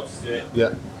accountants? How do doctors do it?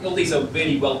 Yeah. All these are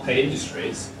really well-paid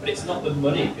industries, but it's not the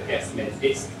money that gets them in.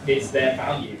 It's their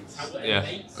value. It's how it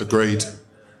makes them. Agreed.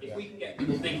 If we can get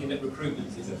people thinking that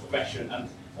recruitment is a profession, and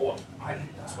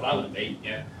that's what I want to be.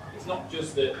 Yeah. It's not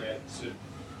just that sort of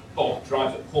Bob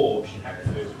drives a Porsche and happy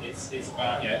food. It's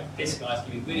about this guy's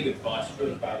giving really good advice,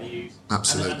 really values,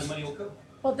 Absolutely. and the money will come.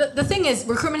 Well, the thing is,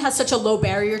 recruitment has such a low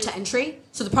barrier to entry.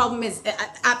 So the problem is,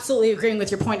 absolutely agreeing with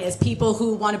your point, is people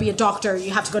who want to be a doctor, you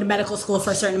have to go to medical school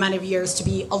for a certain amount of years. To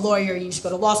be a lawyer, you should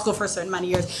go to law school for a certain amount of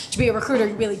years. To be a recruiter,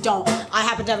 you really don't. I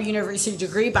happen to have a university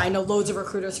degree, but I know loads of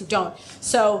recruiters who don't.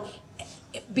 So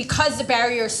because the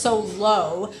barrier is so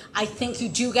low, I think you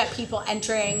do get people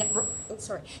entering.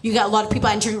 You get a lot of people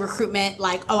entering recruitment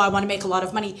like, oh, I want to make a lot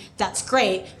of money. That's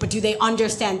great, but do they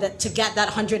understand that to get that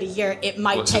 100 a year, it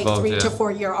might take 3 to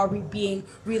 4 years? Are we being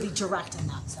really direct in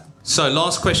that? So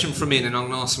last question from me, and then I'm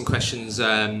going to ask some questions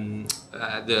the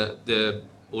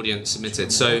audience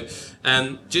submitted. So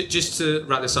just to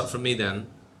wrap this up from me then,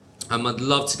 I'd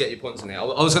love to get your points on it. I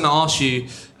was going to ask you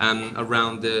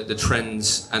around the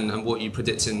trends and what you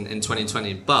predict in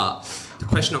 2020, but the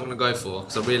question I'm going to go for,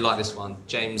 because I really like this one,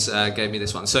 James gave me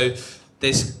this one. So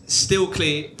there's still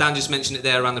clear, Dan just mentioned it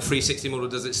there around the 360 model,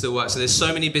 does it still work? So there's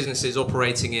so many businesses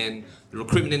operating in the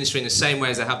recruitment industry in the same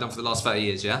way as they have done for the last 30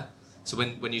 years, yeah? So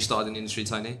when you started in the industry,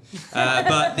 Tony,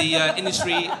 but the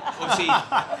industry, obviously,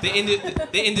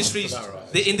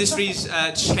 the industry's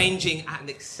changing at an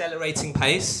accelerating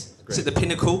pace. It's at the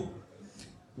pinnacle.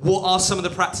 What are some of the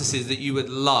practices that you would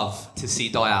love to see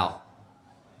die out?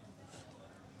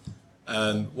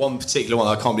 One particular one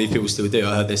I can't believe people still do.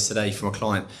 I heard this today from a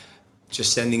client.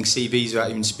 Just sending CVs without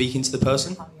even speaking to the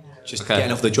person. Just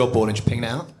getting off the job board and just pinging it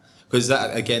out. Because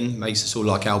that again makes us all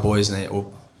like our boys, and it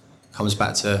all comes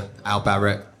back to Al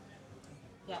Barrett.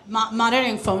 Yeah,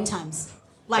 monitoring phone times.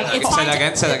 Like, it's say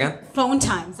that again. Phone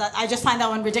times. I just find that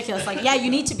one ridiculous. Like, yeah, you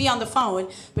need to be on the phone,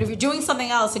 but if you're doing something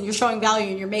else and you're showing value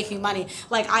and you're making money,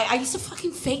 like I used to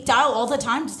fucking fake dial all the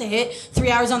time just to hit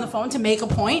 3 hours on the phone to make a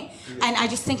point, and I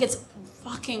just think it's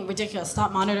fucking ridiculous.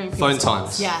 Stop monitoring phone people's times.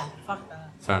 phones. Yeah, fuck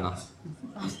that. Fair enough.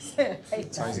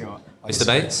 Mr.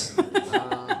 Bates,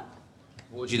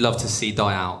 what would you love to see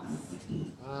die out?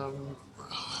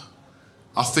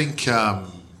 I think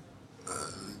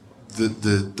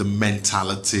the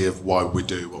mentality of why we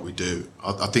do what we do.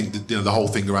 I think that, the whole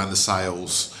thing around the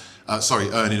sales,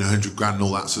 earning 100 grand and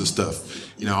all that sort of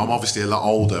stuff. I'm obviously a lot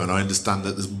older, and I understand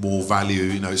that there's more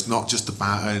value. It's not just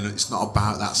about earning, it's not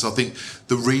about that. So I think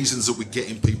the reasons that we're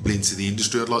getting people into the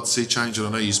industry, I'd like to see change. And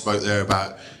I know you spoke there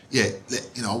about, I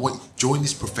want join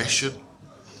this profession.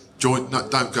 Don't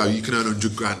go. You can earn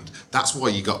 100 grand. That's why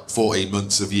you got 14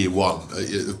 months of year one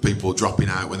of people dropping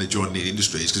out when they're joining the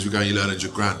industry. It's because we're going, you learn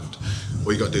 100 grand.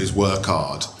 All you got to do is work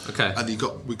hard. Okay. And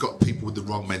we've got people with the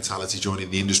wrong mentality joining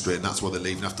the industry, and that's why they're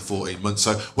leaving after 14 months.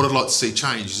 So what I'd like to see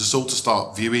change is us all to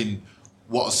start viewing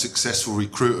what a successful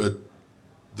recruiter,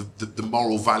 the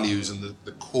moral values and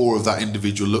the core of that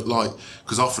individual look like.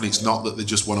 Because often it's not that they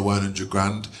just want to earn 100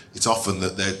 grand. It's often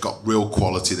that they've got real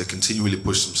quality. They continually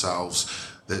push themselves.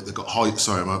 They've got high.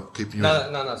 Sorry, am I keeping you?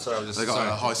 No. Sorry, I'm just. They got sorry.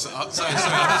 a high.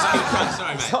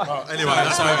 Sorry, mate. Anyway,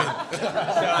 that's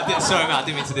fine. Sorry, mate. I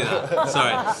didn't mean to do that.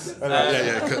 Sorry.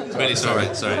 Really sorry,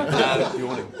 mate. Sorry.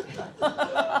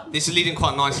 This is leading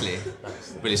quite nicely.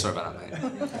 Really sorry about that,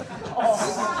 mate.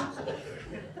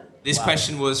 This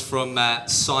question was from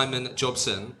Simon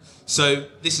Jobson. So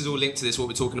this is all linked to this, what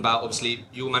we're talking about. Obviously,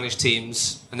 you all manage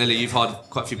teams. Anila, you've hired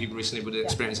quite a few people recently with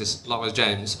experiences, likewise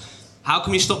James. How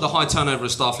can we stop the high turnover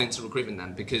of staff linked to recruitment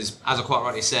then? Because, as I quite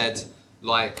rightly said,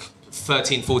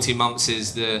 13, 14 months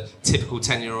is the typical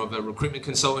tenure of a recruitment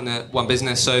consultant at one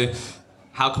business. So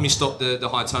how can we stop the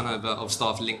high turnover of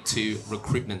staff linked to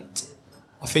recruitment?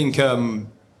 I think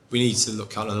we need to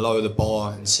lower the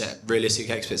bar and set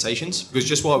realistic expectations. Because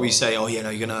just while we say, you're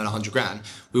going to earn 100 grand,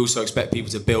 we also expect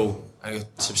people to bill a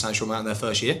substantial amount in their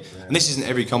first year. Yeah. And this isn't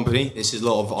every company. This is a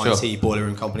lot of IT boiler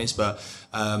room companies. But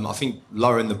I think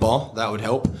lowering the bar, that would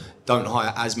help. Don't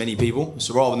hire as many people.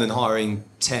 So rather than hiring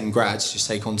 10 grads, just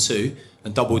take on 2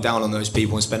 and double down on those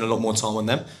people and spend a lot more time on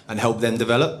them and help them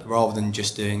develop, rather than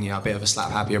just doing a bit of a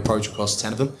slap-happy approach across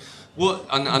 10 of them. Well,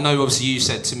 I know obviously you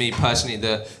said to me personally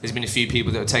that there's been a few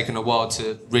people that have taken a while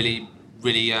to really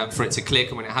for it to click,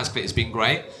 and when it has clicked, it's been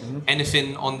great. Mm-hmm.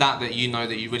 Anything on that you know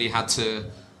that you really had to,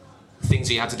 things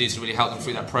that you had to do to really help them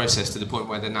through that process to the point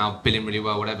where they're now billing really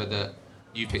well, whatever, that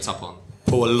you picked up on?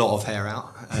 Pull a lot of hair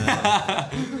out.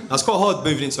 It's quite hard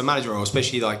moving into a manager role,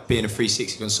 especially being a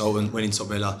 360 consultant, winning top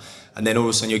biller. and then all of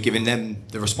a sudden you're giving them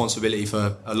the responsibility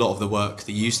for a lot of the work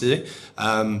that you used to do.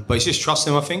 But it's just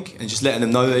trusting them, I think, and just letting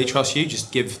them know that they trust you.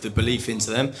 Just give the belief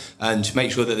into them, and just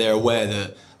make sure that they're aware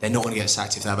that they're not going to get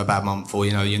sacked if they have a bad month, or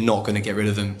you're not going to get rid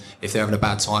of them if they're having a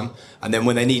bad time. And then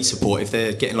when they need support, if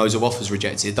they're getting loads of offers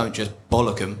rejected, don't just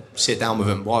bollock them. Sit down with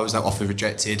them. Why was that offer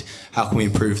rejected? How can we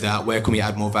improve that? Where can we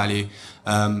add more value?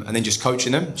 And then just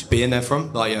coaching them, just being there for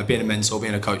them, being a mentor,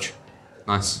 being a coach.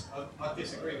 Nice. I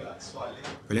disagree with that slightly.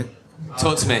 Brilliant.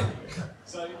 Talk to me.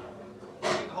 So I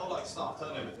think the whole staff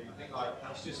turnover thing, I think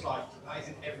that's just that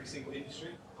isn't every single industry,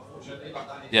 unfortunately.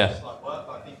 That is just work. But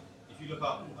I think if you look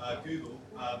up Google,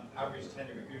 average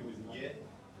tenure at Google is a year.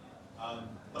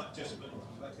 But just to put it into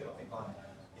perspective, I think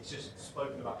it's just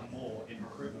spoken about more in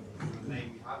recruitment than the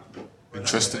name we have.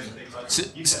 Interesting.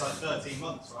 You said 13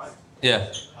 months, right?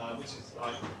 Yeah. Which is it's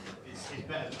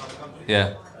better than other companies.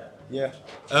 Yeah. Yeah.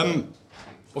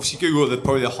 Obviously, Google are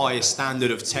probably the highest standard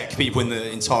of tech people in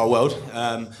the entire world.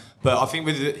 But I think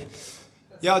I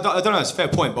don't know, it's a fair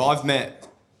point, but I've met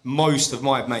most of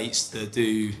my mates that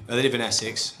they live in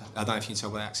Essex. I don't know if you can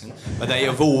tell by the accent, but they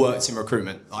have all worked in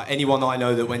recruitment. Like anyone I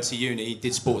know that went to uni,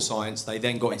 did sports science, they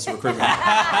then got into recruitment.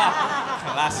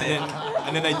 Classic.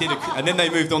 And then they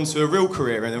moved on to a real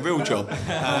career and a real job.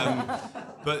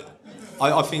 But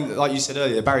I think, like you said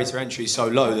earlier, the barrier to entry is so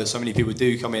low that so many people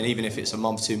do come in, even if it's a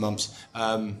month, 2 months.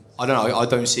 I don't know. I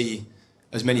don't see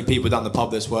as many people down the pub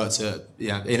that's worked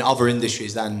in other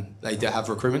industries than they do have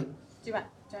recruitment. Do you want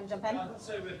to jump in?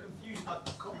 So we're confused about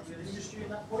the company and industry in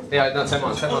that point? Yeah, no, 10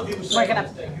 months. We're gonna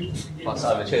Pass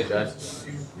over. Cheers, Joe.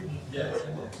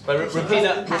 But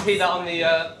repeat that on the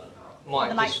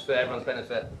mic, just for everyone's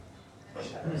benefit.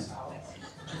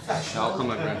 No, I'll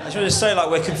come over. I just want to say,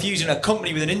 we're confusing a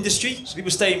company with an industry. So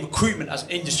people stay in recruitment as an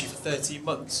industry for 13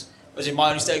 months, whereas they might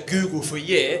only stay at Google for a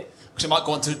year because they might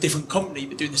go on to a different company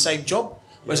but doing the same job.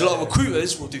 Whereas a lot of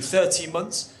recruiters will do 13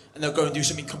 months and they'll go and do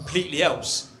something completely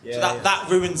else. So that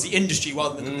ruins the industry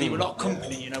rather than the company. We're not a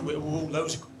company, we're all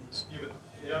loads of companies. Yeah,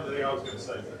 but the other thing I was going to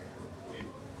say is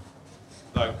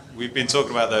that we've been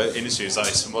talking about the industry as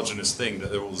this homogenous thing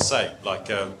that they're all the same. Like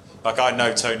I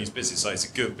know Tony's business,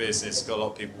 it's a good business, it's got a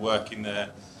lot of people working there.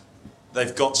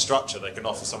 They've got structure, they can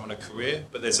offer someone a career,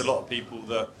 but there's a lot of people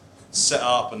that set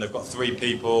up and they've got 3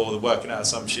 people, they're working out of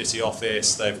some shitty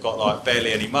office, they've got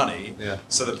barely any money,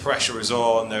 so the pressure is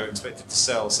on, they're expected to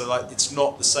sell, so it's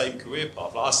not the same career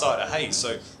path. I started at Hayes,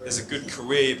 so there's a good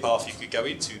career path you could go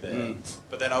into there,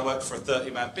 but then I worked for a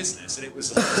 30-man business and it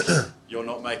was you're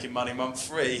not making money month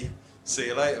 3, see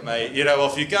you later mate,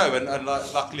 off you go, and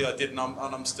luckily I did and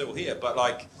I'm still here, but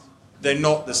they're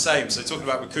not the same. So talking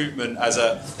about recruitment as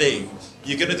a thing,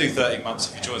 you're going to do 13 months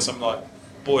if you join something like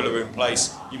Boiler Room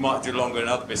Place, you might do longer in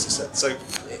other businesses. So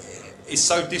it's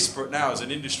so disparate now as an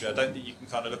industry, I don't think you can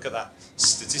kind of look at that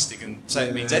statistic and say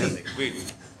it means anything, really.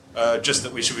 Just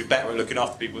that we should be better at looking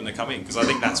after people when they come in, because I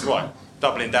think that's right.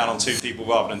 Doubling down on 2 people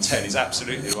rather than 10 is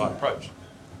absolutely the right approach.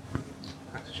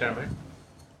 Thanks for sharing, mate.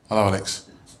 Hello, Alex.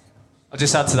 I'll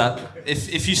just add to that.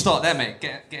 If you start there, mate,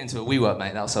 get into a WeWork,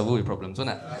 mate. That'll solve all your problems,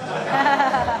 won't it?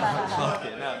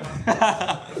 Fucking hell.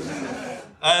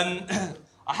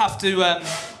 I have to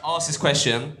ask this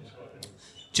question,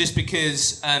 just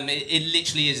because it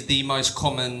literally is the most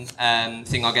common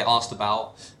thing I get asked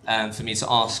about for me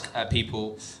to ask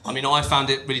people. I mean, I found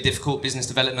it really difficult, business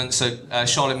development. So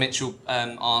Charlotte Mitchell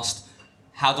asked,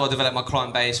 how do I develop my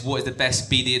client base? What is the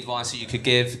best BD advice that you could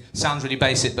give? Sounds really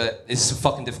basic, but it's a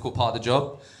fucking difficult part of the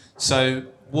job. So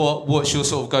what's your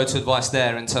sort of go-to advice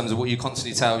there in terms of what you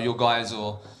constantly tell your guys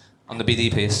or on the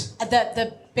BD piece?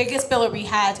 The biggest biller we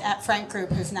had at Frank Group,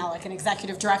 who's now an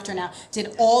executive director now,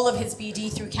 did all of his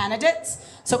BD through candidates.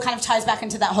 So it kind of ties back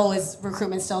into that whole is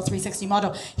recruitment still 360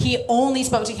 model. He only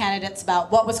spoke to candidates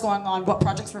about what was going on, what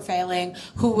projects were failing,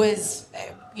 who was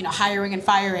hiring and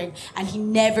firing, and he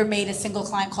never made a single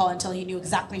client call until he knew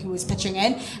exactly who was pitching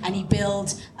in. And he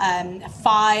billed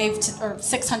 500 or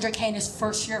 600K in his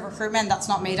first year of recruitment. That's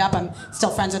not made up. I'm still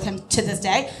friends with him to this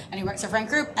day, and he works at Frank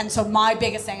Group. And so my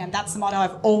biggest thing, and that's the motto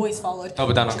I've always followed.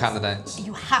 Double down on candidates.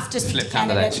 You have to speak Flip to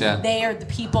candidates. candidates, yeah. They are the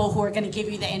people who are going to give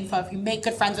you the info. If you make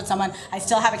good friends with someone, I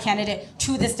still have a candidate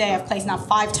to this day I've placed now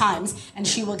 5 times, and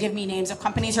she will give me names of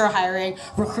companies who are hiring,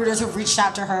 recruiters who've reached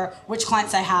out to her, which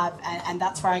clients I have, and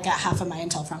that's where I get half of my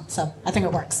intel from. So I think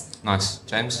it works. Nice.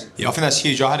 James? Yeah, I think that's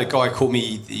huge. I had a guy call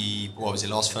me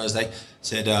last Thursday,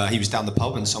 said he was down the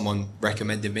pub and someone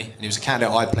recommended me, and he was a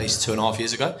candidate I placed 2.5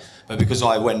 years ago, but because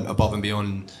I went above and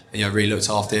beyond, really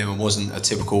looked after him and wasn't a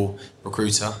typical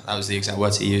recruiter, that was the exact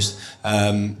words he used,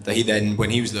 that he then, when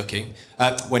he was looking,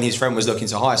 when his friend was looking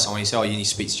to hire someone, he said, you need to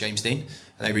speak to James Dean.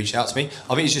 and they reach out to me.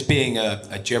 I think it's just being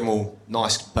a general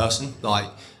nice person. Like,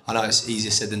 I know it's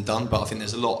easier said than done, but I think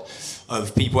there's a lot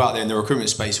of people out there in the recruitment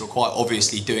space who are quite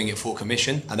obviously doing it for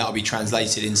commission, and that'll be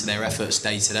translated into their efforts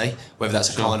day to day, whether that's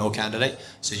a client or candidate.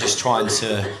 So just trying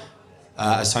to,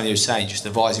 as Tony was saying, just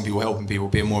advising people, helping people,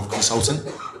 being more of a consultant.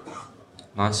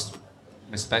 Nice.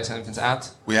 Mr. Bates, anything to add?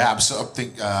 We absolutely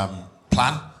think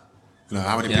plan. You know,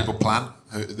 how many people plan?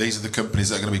 These are the companies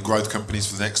that are going to be growth companies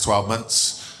for the next 12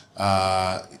 months.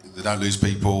 They don't lose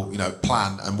people. You know,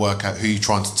 plan and work out who you're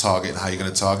trying to target and how you're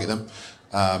going to target them.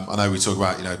 I know we talk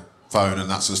about, you know, phone and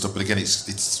that sort of stuff, but again,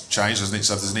 it's changed, hasn't it?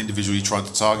 So if there's an individual you're trying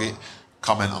to target,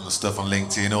 comment on the stuff on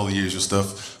LinkedIn, all the usual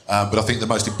stuff. But I think the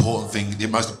most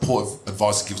important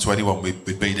advice I give to anyone with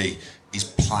BD is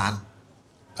plan,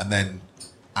 and then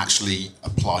actually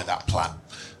apply that plan.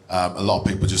 A lot of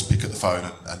people just pick up the phone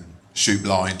and shoot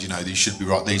blind. You know, these should be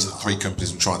right. These are the 3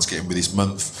 companies I'm trying to get in with this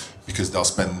month because they'll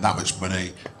spend that much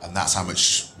money, and that's how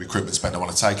much recruitment spend I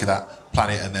want to take of that. Plan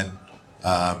it, and then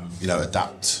you know,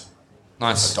 adopt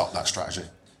that strategy.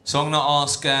 So I'm going to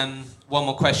ask one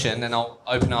more question, then I'll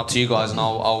open it up to you guys, and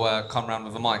I'll come around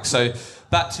with a mic. So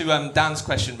back to Dan's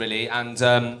question, really,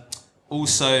 and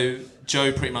also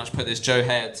Joe pretty much put this. Joe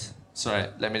Head. Sorry,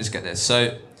 let me just get this.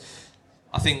 So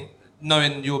I think,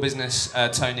 knowing your business,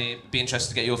 Tony, be interested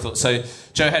to get your thoughts. So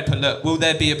Joe Head put, look, will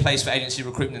there be a place for agency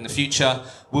recruitment in the future?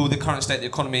 Will the current state of the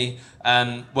economy,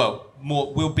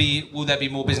 will there be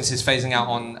more businesses phasing out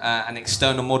on an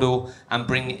external model and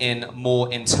bring in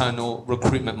more internal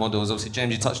recruitment models? Obviously,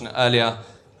 James, you touched on it earlier,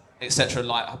 etc.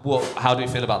 Like, how do you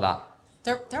feel about that?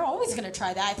 They're always going to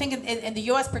try that. I think in the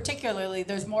US particularly,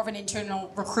 there's more of an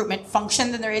internal recruitment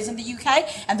function than there is in the UK,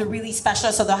 and they're really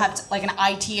specialist, so they'll have like an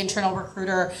IT internal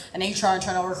recruiter, an HR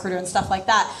internal recruiter, and stuff like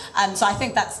that. So I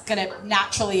think that's going to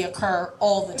naturally occur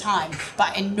all the time,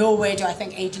 but in no way do I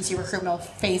think agency recruitment will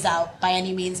phase out by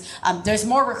any means. There's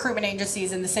more recruitment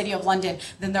agencies in the city of London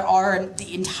than there are in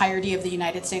the entirety of the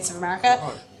United States of America.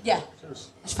 Right. Yeah,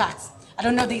 it's facts. I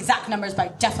don't know the exact numbers, but I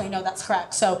definitely know that's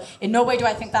correct. So in no way do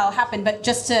I think that'll happen. But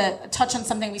just to touch on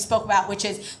something we spoke about, which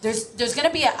is there's going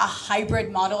to be a hybrid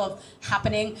model of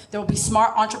happening. There will be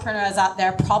smart entrepreneurs out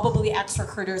there, probably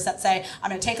ex-recruiters, that say, I'm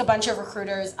going to take a bunch of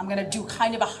recruiters, I'm going to do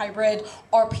kind of a hybrid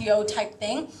RPO type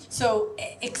thing. So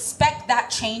expect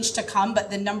that change to come, but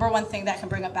the number one thing that can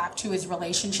bring it back to is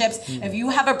relationships. If you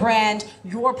have a brand,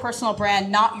 your personal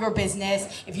brand, not your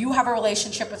business, if you have a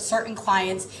relationship with certain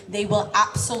clients, they will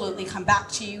absolutely come back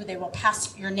to you. They will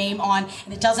pass your name on,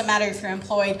 and it doesn't matter if you're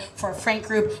employed for a Frank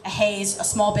Group, a Hayes, a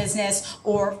small business,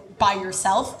 or by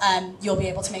yourself. You'll be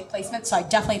able to make placements. So I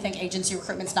definitely think agency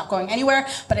recruitment's not going anywhere,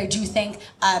 but I do think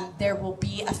there will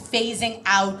be a phasing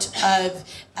out of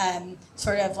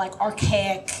sort of like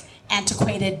archaic,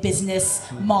 antiquated business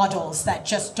models that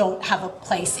just don't have a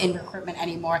place in recruitment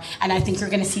anymore. And I think you're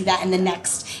going to see that in the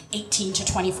next 18 to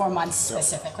 24 months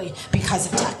specifically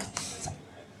because of tech. So.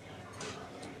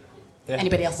 Yeah.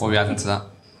 Anybody else? What are we adding to that?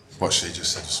 What she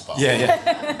just said was spot.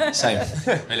 Yeah. Same.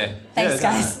 Really? Thanks,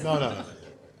 guys. No.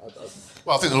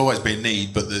 Well, I think there'll always be a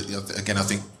need, but again, I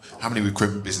think how many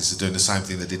recruitment businesses are doing the same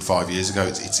thing they did 5 years ago?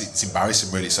 It's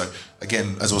embarrassing, really. So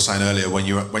again, as I was saying earlier, when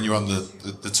you're on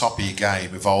the top of your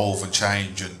game, evolve and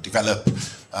change and develop.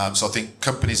 So I think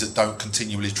companies that don't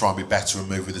continually try and be better and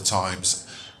move with the times,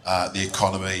 the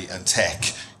economy and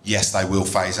tech, yes, they will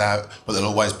phase out, but there'll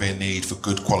always be a need for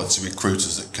good quality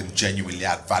recruiters that can genuinely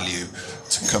add value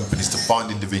to companies to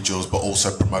find individuals, but also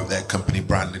promote their company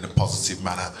brand in a positive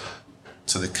manner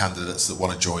to the candidates that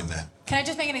want to join there. Can I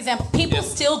just make an example? People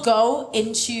still go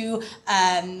into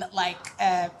Audi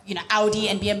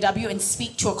and BMW and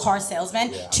speak to a car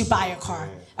salesman to buy a car.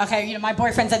 Okay, my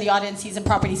boyfriend's in the audience, he's in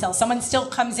property sales. Someone still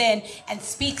comes in and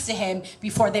speaks to him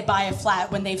before they buy a flat.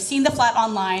 When they've seen the flat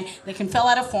online, they can fill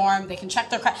out a form, they can check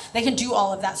their credit, they can do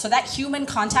all of that. So that human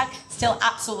contact still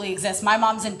absolutely exists. My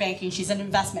mom's in banking, she's in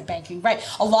investment banking, right?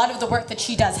 A lot of the work that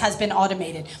she does has been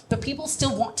automated. But people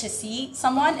still want to see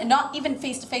someone, and not even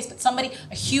face to face, but somebody,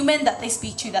 a human that they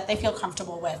speak to, that they feel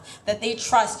comfortable with, that they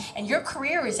trust. And your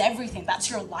career is everything. That's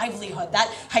your livelihood.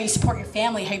 That's how you support your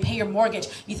family, how you pay your mortgage.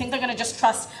 You think they're going to just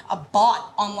trust a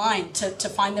bot online to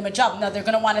find them a job? No, they're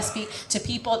going to want to speak to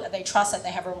people that they trust, that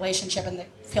they have a relationship and they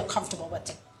feel comfortable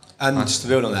with. And just to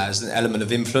build on that, there's an element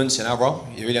of influence in our role.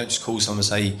 You really don't just call someone and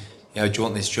say, do you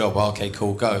want this job? Oh, okay,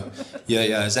 cool, go.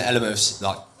 There's an element of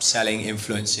like selling,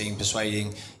 influencing,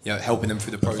 persuading, helping them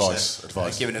through the process.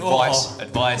 Advice. Giving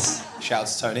advice. Shout out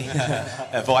to Tony.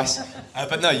 Advice.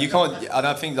 But no, you can't. I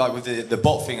don't think like with the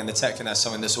bot thing and the tech, and that's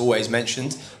something that's always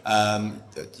mentioned.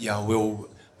 Will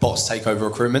bots take over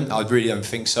recruitment? I really don't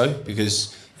think so,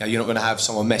 because you're not going to have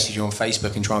someone message you on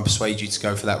Facebook and try and persuade you to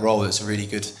go for that role that's a really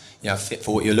good fit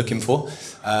for what you're looking for.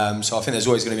 So I think there's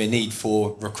always going to be a need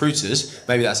for recruiters.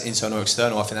 Maybe that's internal or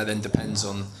external. I think that then depends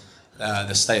on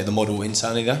the state of the model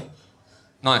internally though.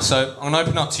 Nice. So I'm going to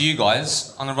open up to you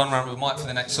guys. I'm going to run around with Mike for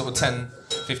the next sort of 10,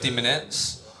 15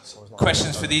 minutes.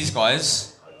 Questions for these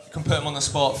guys. You can put them on the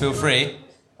spot, feel free.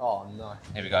 Oh, no.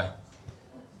 Here we go.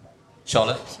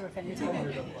 Charlotte?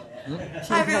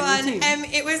 Hi everyone,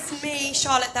 it was me,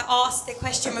 Charlotte, that asked the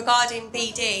question regarding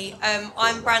BD.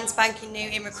 I'm brand spanking new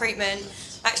in recruitment,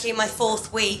 actually in my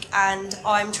 4th week, and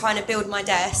I'm trying to build my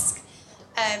desk.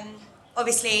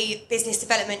 Obviously, business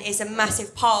development is a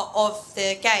massive part of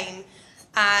the game,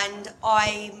 and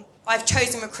I've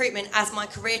chosen recruitment as my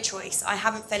career choice. I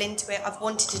haven't fell into it. I've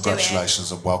wanted to do it.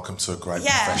 Congratulations and welcome to a great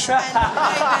profession.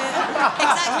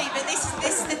 Exactly, but this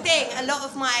is the thing. A lot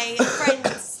of my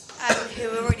friends who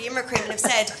are already in recruitment have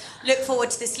said, look forward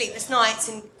to the sleepless nights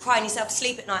and crying yourself to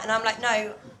sleep at night. And I'm like,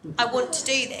 no, I want to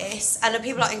do this. And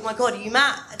people are like, oh my God, are you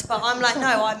mad? But I'm like,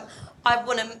 no, I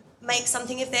want to make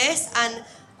something of this. And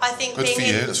I think good for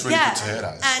you. That's really good to hear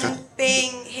that. And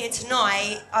being here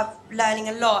tonight, I'm learning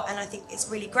a lot, and I think it's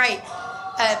really great.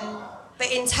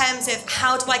 But in terms of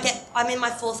I'm in my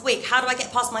 4th week, how do I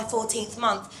get past my 14th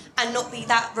month and not be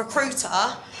that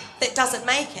recruiter that doesn't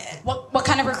make it? What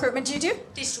kind of recruitment do you do?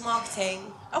 Digital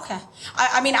marketing. Okay.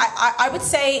 I would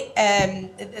say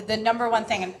the number one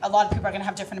thing, and a lot of people are going to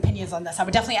have different opinions on this, I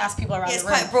would definitely ask people around the room.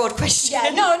 It's quite a broad question. Yeah,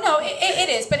 no, it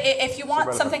is. But if you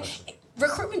want something...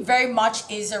 Recruitment very much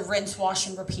is a rinse, wash,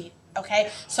 and repeat,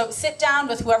 okay? So sit down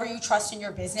with whoever you trust in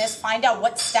your business, find out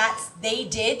what stats they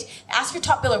did, ask your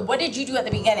top biller, what did you do at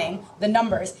the beginning, the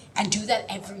numbers, and do that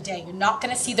every day. You're not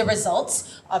gonna see the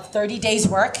results of 30 days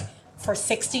work for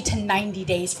 60 to 90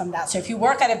 days from that. So if you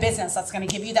work at a business that's gonna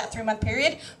give you that 3-month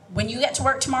period, when you get to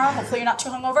work tomorrow, hopefully you're not too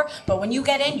hungover, but when you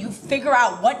get in, you figure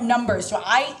out what numbers do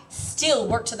I still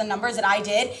work to the numbers that I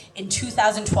did in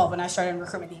 2012 when I started in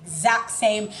recruitment, the exact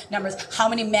same numbers. How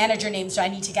many manager names do I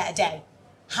need to get a day?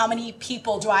 How many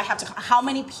people do I have to, how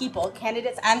many people,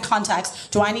 candidates and contacts,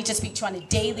 do I need to speak to on a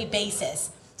daily basis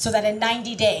so that in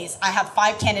 90 days I have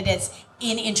 5 candidates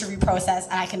in interview process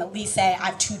and I can at least say I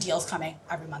have 2 deals coming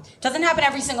every month. Doesn't happen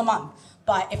every single month,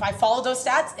 but if I follow those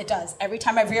stats, it does. Every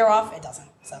time I veer off, it doesn't.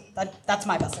 So that's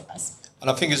my best advice. And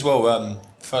I think as well,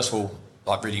 first of all,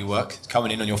 like really your work,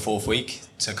 coming in on your 4th week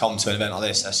to come to an event like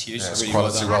this, that's huge. Yeah, that's really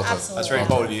quality, well done. That's very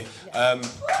bold of you.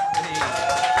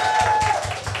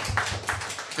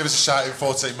 Give us a shout in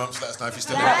 14 months, let us know if you're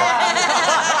still in.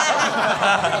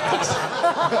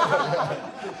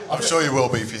 I'm sure you will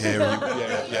be if you're here.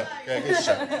 Yeah, give us a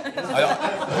shout.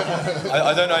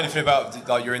 I don't know anything about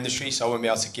like your industry, so I won't be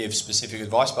able to give specific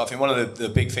advice, but I think one of the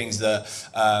big things that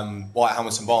White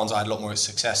Hamilton Barnes, I had a lot more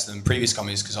success than previous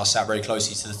companies because I sat very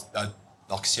closely to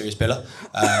like a serious biller.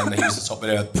 He was the top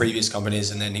biller of previous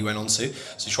companies and then he went on to.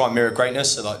 So try and mirror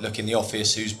greatness, so like look in the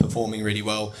office, who's performing really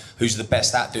well, who's the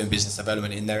best at doing business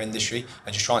development in their industry,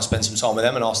 and just try and spend some time with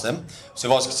them and ask them. So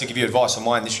if I was to give you advice on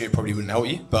my industry, it probably wouldn't help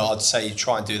you, but I'd say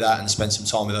try and do that and spend some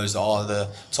time with those that are the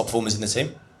top performers in the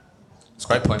team. That's a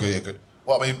great point. Good, good.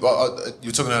 Well, I mean, you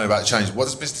were talking earlier about change. What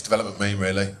does business development mean,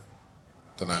 really?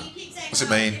 Don't know. What's it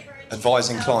mean?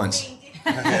 Advising clients.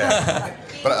 Yeah.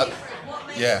 But,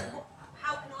 yeah.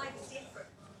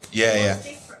 Yeah. What's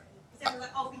different? Because everyone's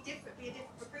like, oh, be different, be a different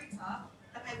recruiter.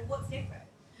 Okay, well, what's different?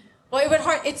 Well,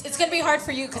 it's going to be hard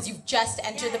for you because you've just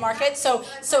entered the market. So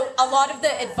a lot of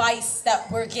the advice that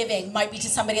we're giving might be to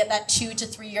somebody at that 2 to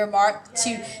 3 year mark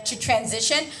to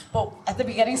transition. But at the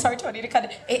beginning, sorry, Tony, to cut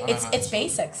it. It's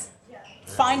basics.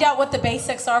 Find out what the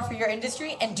basics are for your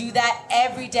industry and do that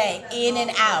every day, in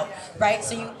and out, right?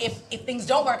 So if things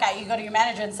don't work out, you go to your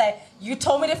manager and say, you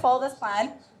told me to follow this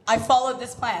plan. I followed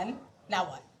this plan. Now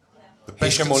what?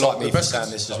 You're more like me for saying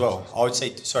this as well. I would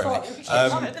say, sorry, mate.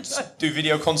 Do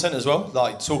video content as well.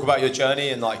 Like talk about your journey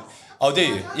and like, oh, do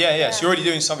you? Yeah. So you're already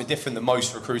doing something different than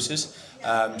most recruiters.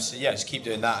 So yeah, just keep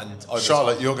doing that. And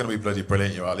Charlotte, you're going to be bloody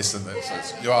brilliant. You are. Listen,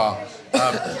 you are.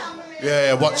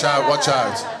 Watch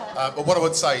out. But what I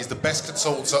would say is the best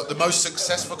consultants, the most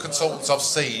successful consultants I've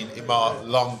seen in my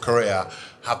long career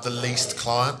have the least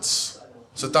clients.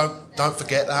 So don't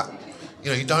forget that.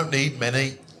 You don't need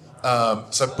many.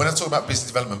 So when I talk about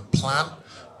business development, plan.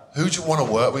 Who do you want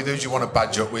to work with? Who do you want to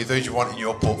badge up with? Who do you want in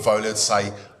your portfolio to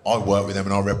say, I work with them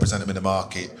and I represent them in the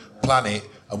market? Plan it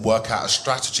and work out a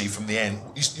strategy from the end.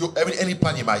 Any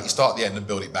plan you make, you start at the end and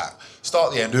build it back. Start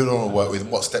at the end, who do I want to work with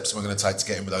and what steps am I going to take to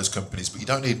get in with those companies? But you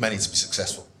don't need many to be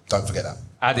successessul. Don't forget that.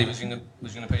 Addy, was you going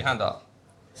to put your hand up?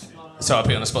 Sorry, I put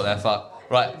you on the spot there, fuck.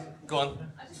 Right, go on.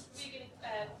 I was just really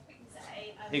going to quickly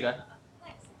say... Here you go.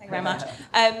 Thanks. very much.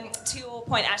 To your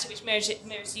point, actually, which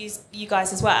mirrors you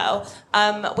guys as well,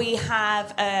 we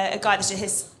have a guy that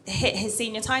just hit his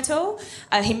senior title.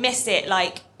 He missed it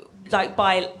like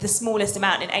by the smallest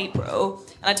amount in April.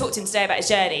 And I talked to him today about his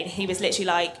journey, and he was literally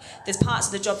like, there's parts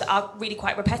of the job that are really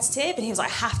quite repetitive, and he was like,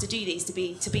 I have to do these to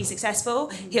be successful.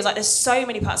 He was like, there's so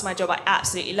many parts of my job I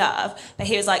absolutely love, but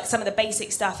he was like, some of the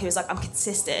basic stuff, he was like, I'm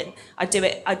consistent. I do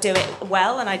it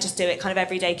well, and I just do it kind of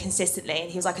every day consistently.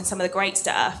 And he was like, and some of the great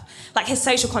stuff, like his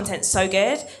social content's so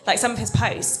good. Like some of his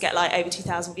posts get like over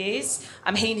 2,000 views.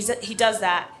 He does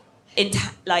that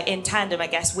in tandem, I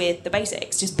guess, with the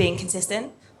basics, just being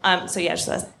consistent. So yeah, just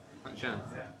that.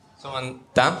 Someone,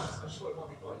 Dan?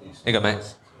 Here you go, mate.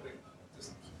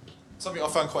 Something I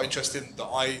found quite interesting that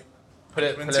I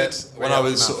implemented when I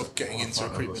was sort of getting into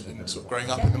recruitment and sort of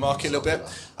growing up in the market a little bit,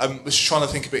 was trying to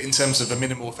think of it in terms of a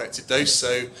minimal effective dose.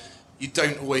 So you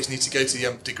don't always need to go to the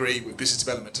nth degree with business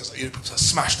development. Just like,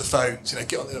 smash the phones,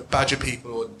 get on the badger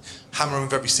people and hammer them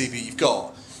with every CV you've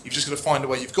got. You've just got to find a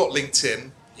way. You've got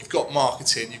LinkedIn, you've got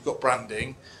marketing, you've got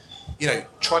branding.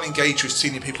 Try and engage with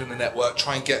senior people in the network,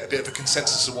 try and get a bit of a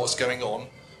consensus of what's going on,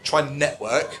 try and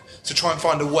network, so try and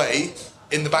find a way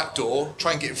in the back door,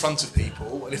 try and get in front of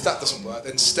people, and if that doesn't work,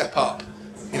 then step up,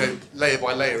 layer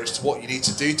by layer as to what you need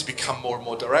to do to become more and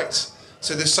more direct.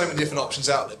 So there's so many different options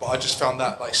out there, but I just found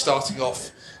that like starting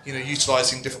off,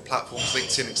 utilising different platforms,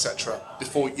 LinkedIn, etc.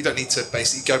 Before you don't need to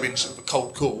basically go in sort of a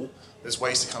cold call. There's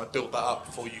ways to kind of build that up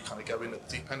before you kind of go in at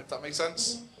the deep end, if that makes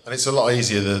sense. And it's a lot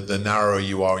easier the narrower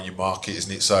you are in your market,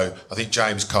 isn't it? So I think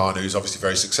James Kahn, who's obviously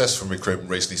very successful in recruitment,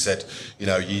 recently said, you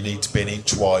need to be an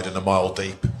inch wide and a mile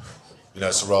deep.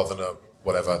 So rather than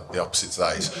whatever the opposite to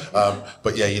that is.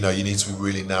 But yeah, you need to be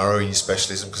really narrow in your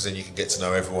specialism, because then you can get to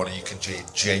know everyone and you can be a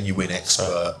genuine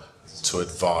expert to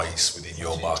advise within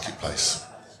your marketplace.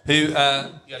 Who, you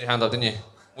had your hand up, didn't you?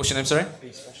 What's your name, sorry?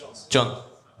 John.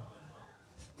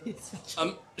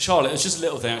 Charlotte, it's just a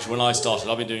little thing actually. When I started,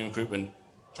 I've been doing recruitment.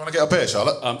 Trying to get up here,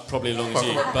 Charlotte? Probably as long as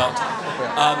you, but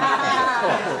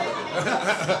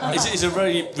it's a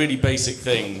really, really basic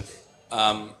thing.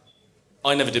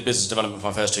 I never did business development for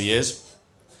my first 2 years.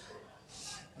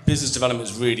 Business development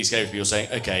is really scary for people saying,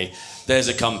 okay, there's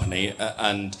a company,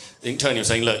 and I think Tony was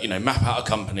saying, look, map out a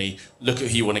company, look at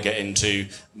who you want to get into,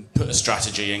 put a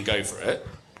strategy and go for it.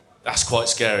 That's quite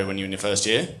scary when you're in your first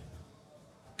year,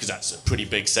 because that's a pretty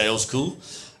big sales call.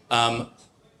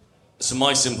 So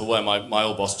my simple way, my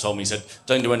old boss told me, he said,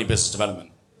 don't do any business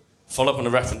development. Follow up on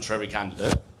a reference for every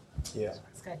candidate. Yeah.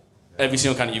 Every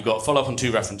single candidate you've got, follow up on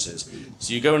 2 references.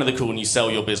 So you go into the call and you sell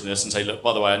your business and say, look,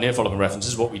 by the way, I need to follow up on reference.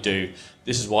 This is what we do.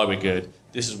 This is why we're good.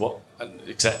 This is what,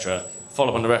 etc. Follow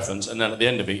up on the reference, and then at the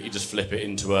end of it, you just flip it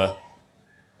into a,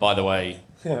 by the way,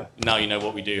 now you know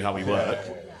what we do, how we work.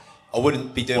 I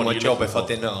wouldn't be doing my job if I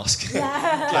didn't ask.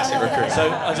 Classic recruiter. So,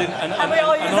 and we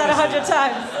all use that 100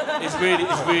 times. It's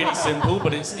really simple,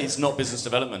 but it's not business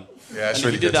development. Yeah, it's and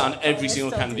really if you did good. that on every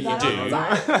single candidate you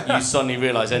do, you suddenly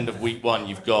realise end of week 1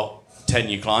 you've got 10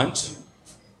 new clients,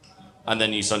 and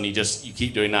then you suddenly you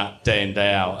keep doing that day in,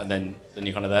 day out, and then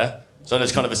you're kind of there. So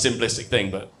it's kind of a simplistic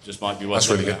thing, but just might be worth.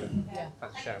 That's really good. Yeah.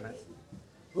 Thanks for sharing, mate.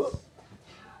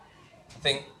 I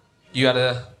think you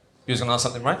was going to ask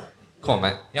something, right? Come on,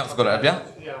 mate. You haven't forgot it,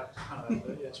 have you? Yeah,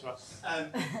 that's right.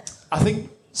 I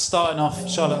think starting off,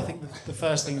 Charlotte, I think the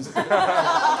first thing is... Should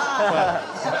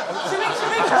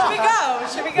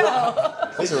we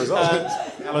go? These are results.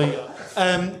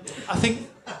 I think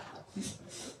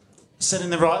sending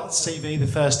the right CV the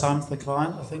first time to the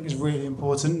client, I think, is really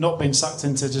important. Not being sucked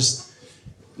into just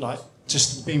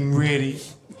being really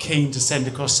keen to send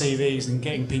across CVs and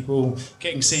getting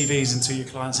CVs into your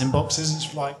clients' inboxes.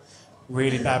 It's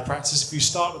really bad practice. If you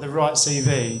start with the right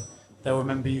CV, they'll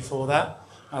remember you for that.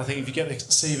 And I think if you get the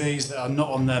CVs that are not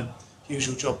on the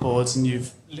usual job boards, and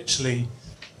you've literally,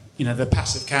 the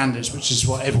passive candidates, which is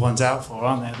what everyone's out for,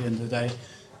 aren't they, at the end of the day?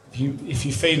 If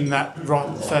you feed them that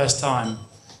right the first time,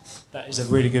 that is a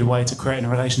really good way to create a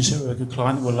relationship with a good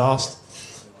client that will last.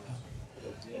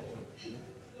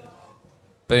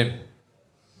 Boom.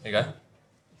 Here you go.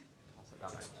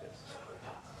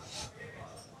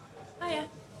 Hiya.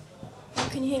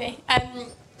 Can you hear me?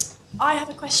 I have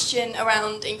a question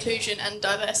around inclusion and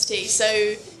diversity.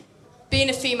 So, being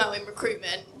a female in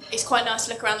recruitment, it's quite nice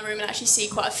to look around the room and actually see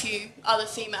quite a few other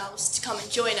females to come and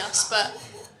join us. But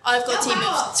I've got a team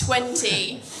of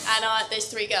 20 and there's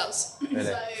 3 girls. Really?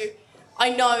 So I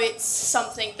know it's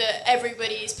something that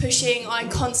everybody is pushing. I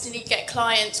constantly get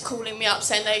clients calling me up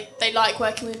saying they like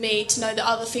working with me, to know that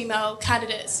other female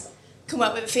candidates can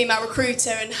work with a female recruiter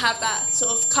and have that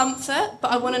sort of comfort.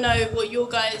 But I want to know what your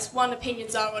guys' 1,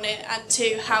 opinions are on it, and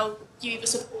 2, how you either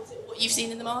support it, what you've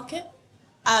seen in the market?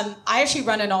 I actually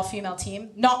run an all-female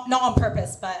team, not on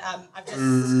purpose, but I've just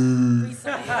recently.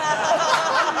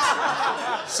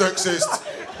 Sexist.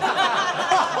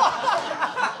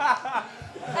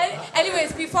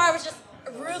 Anyways, before I was just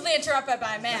rudely interrupted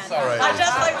by a man. Sorry. I'd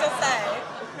just like to say.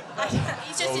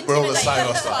 He's just We're all the same,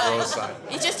 intimidated. we're all the same.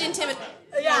 He's just intimidated.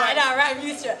 Yeah, I know, right? I'm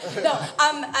used to it. No,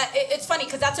 it's funny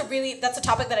because that's a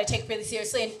topic that I take really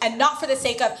seriously, and not for the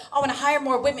sake of I want to hire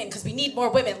more women because we need more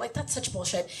women. Like that's such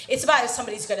bullshit. It's about if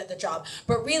somebody's good at the job.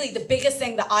 But really, the biggest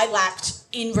thing that I lacked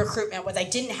in recruitment was I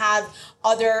didn't have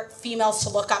other females to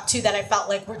look up to that I felt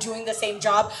like were doing the same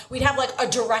job. We'd have like a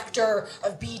director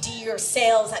of BD or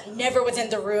sales that never was in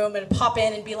the room and pop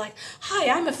in and be like, "Hi,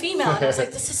 I'm a female," and I was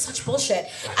like, "This is such bullshit."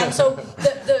 And so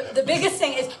the biggest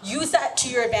thing is use that to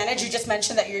your advantage. You just mentioned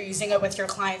that you're using it with your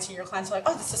clients, and your clients are like,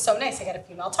 "Oh, this is so nice. I get a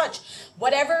female touch."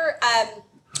 Whatever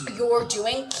you're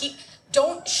doing,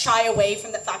 don't shy away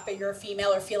from the fact that you're a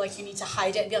female or feel like you need to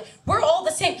hide it and be like, we're all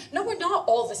the same. No, we're not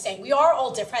all the same. We are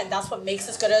all different. That's what makes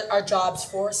us good at our jobs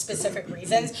for specific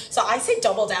reasons. So I say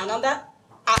double down on that.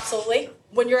 Absolutely.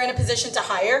 When you're in a position to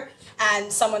hire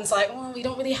and someone's like, "Oh, we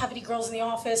don't really have any girls in the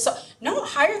office." So no,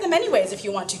 hire them anyways if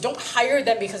you want to. Don't hire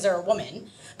them because they're a woman.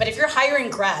 But if you're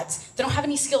hiring grads, they don't have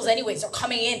any skills anyways. They're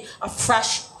coming in a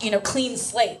fresh, clean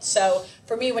slate. So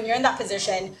for me, when you're in that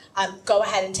position, go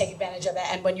ahead and take advantage of it.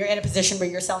 And when you're in a position where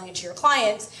you're selling it to your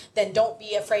clients, then don't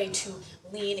be afraid to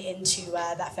lean into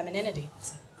that femininity.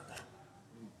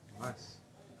 Nice.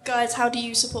 Guys, how do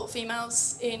you support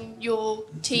females in your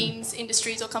teams,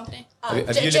 industries, or company? Have you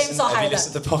listened to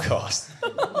the podcast?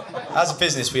 As a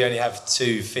business, we only have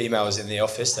 2 females in the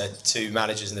office. They're 2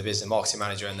 managers in the business, marketing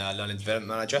manager and learning development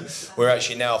manager. We're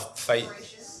actually now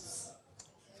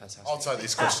Fantastic. I'll take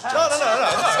these questions. No. I'm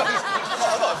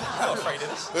not afraid of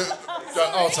this.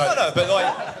 I'll take No, but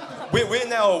like,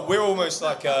 we're almost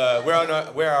like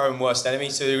we're our own worst enemy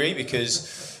to a degree because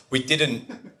we didn't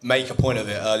make a point of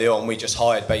it early on. We just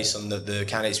hired based on the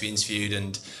candidates we interviewed,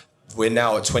 and we're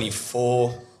now at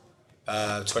 24.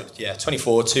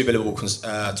 24, 22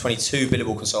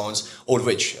 billable consultants, all of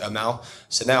which are male.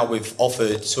 So now we've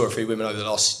offered 2 or 3 women over the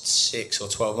last 6 or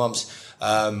 12 months.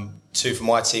 2 from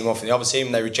my team, 1 from the other team,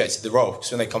 and they rejected the role.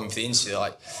 So when they come in for the interview, they're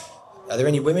like, "Are there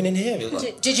any women in here?"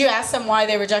 Like, Did you ask them why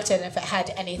they rejected and if it had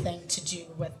anything to do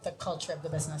with the culture of the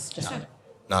business?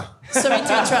 No. Sorry to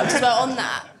interrupt as well on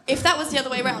that. If that was the other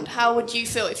way around, how would you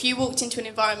feel? If you walked into an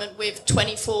environment with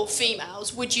 24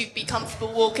 females, would you be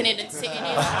comfortable walking in and sitting in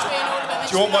between all of them?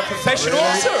 Do you want my professional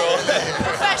answer? Or?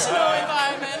 Professional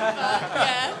environment, but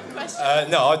yeah,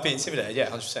 question. No, I'd be intimidated, yeah,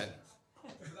 100%.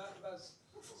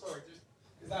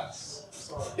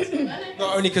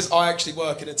 Not only because I actually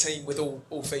work in a team with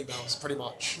all females, pretty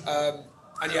much.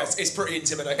 And yes, it's pretty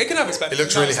intimidating. It can have its benefits. He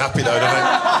looks really happy though, doesn't he?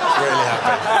 Really happy.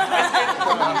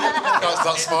 Can't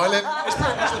start smiling. It's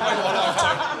pretty much the way of my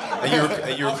lifetime. Are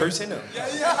you recruiting? Or? Yeah.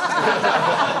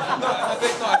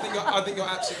 I think you're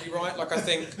absolutely right. Like, I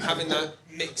think having that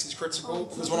mix is critical.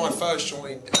 Because when I first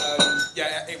joined,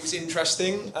 it was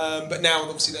interesting. But now,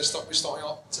 obviously, we're starting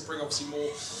up to bring obviously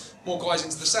more guys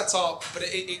into the setup, but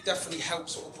it definitely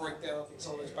helps sort of break down, I think,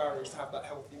 some of those barriers to have that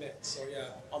healthy mix. So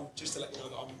yeah, I'm just to let you know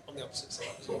that I'm on the opposite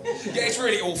side as well. Yeah, it's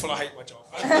really awful. I hate my job.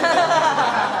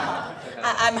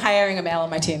 I'm hiring a male on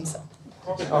my team, so.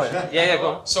 Yeah,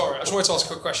 go on. Sorry, I just wanted to ask a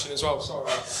quick question as well. Sorry.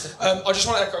 I just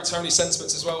want to echo Tony's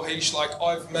sentiments as well, Heesh. Like,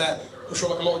 I'm sure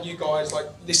like a lot of you guys, like,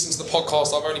 listen to the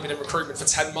podcast. I've only been in recruitment for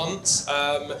 10 months.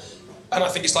 And I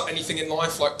think it's like anything in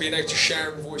life, like being able to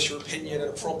share and voice your opinion and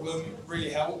a problem really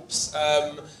helps.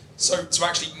 So to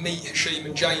actually meet Hashim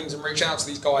and James and reach out to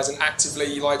these guys and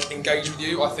actively like engage with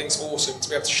you, I think it's awesome to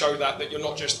be able to show that you're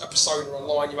not just a persona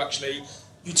online,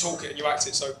 you talk it and you act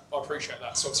it. So I appreciate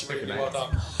that. So obviously really well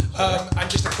done. And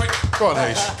just a quick... Go on,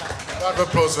 Heesh. Round of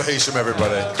applause for Hisham,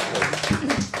 everybody.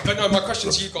 But no, my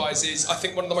question to you guys is, I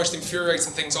think one of the most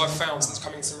infuriating things I've found since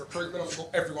coming to recruitment, I'm sure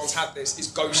everyone's had this, is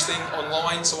ghosting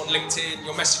online. So on LinkedIn,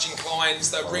 you're messaging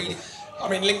clients, they're reading... I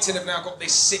mean, LinkedIn have now got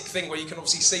this sick thing where you can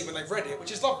obviously see when they've read it,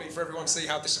 which is lovely for everyone to see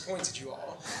how disappointed you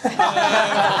are. They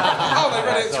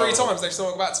read it 3 times, they've still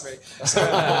not got back to me. So,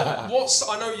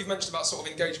 I know you've mentioned about sort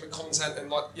of engagement content and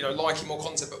liking more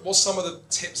content, but what's some of the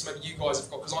tips maybe you guys have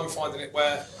got? Because I'm finding it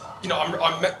where,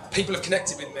 people have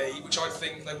connected with me, which I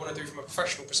think they want to do from a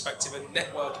professional perspective and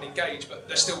network and engage, but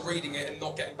they're still reading it and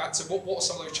not getting back to. What are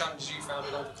some of those challenges you found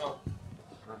in overcome?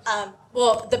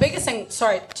 Well, the biggest thing,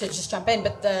 sorry to just jump in,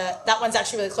 but that one's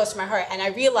actually really close to my heart. And I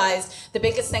realized the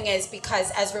biggest thing is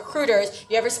because as recruiters,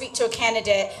 you ever speak to a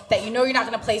candidate that you know you're not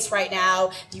going to place right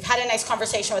now, you've had a nice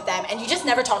conversation with them, and you just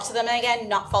never talk to them again,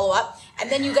 not follow up, and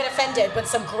then you get offended when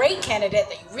some great candidate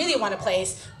that you really want to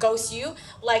place ghosts you.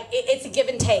 Like, it's a give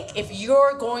and take. If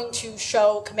you're going to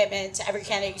show commitment to every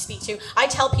candidate you speak to, I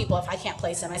tell people if I can't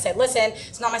place them, I say, listen,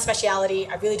 it's not my speciality.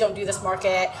 I really don't do this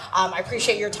market. I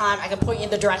appreciate your time. I can point you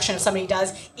in the direction of somebody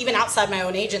does, even outside my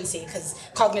own agency, because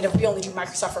Cognitive, we only do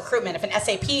Microsoft recruitment. If an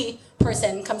SAP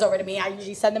person comes over to me, I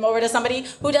usually send them over to somebody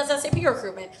who does SAP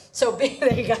recruitment. So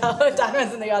there you go,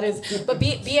 Donovan's in the audience. But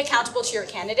be accountable to your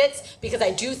candidates, because I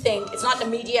do think it's not an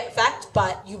immediate effect,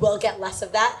 but you will get less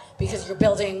of that because you're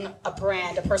building a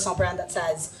brand, a personal brand that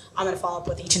says, I'm going to follow up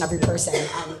with each and every person, and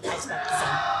I expect the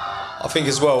same. I think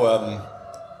as well,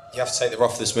 you have to take the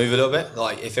rough with the smooth a little bit.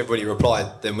 Like, if everybody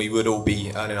replied, then we would all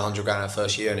be earning 100 grand our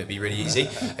first year and it'd be really easy.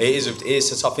 It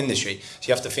is a tough industry. So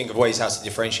you have to think of ways how to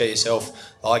differentiate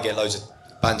yourself. I get loads of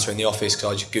banter in the office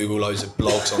because I just Google loads of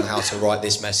blogs on how to write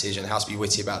this message and how to be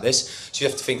witty about this. So you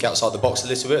have to think outside the box a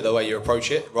little bit, the way you approach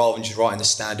it, rather than just writing the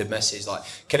standard message. Like,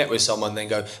 connect with someone, then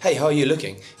go, hey, how are you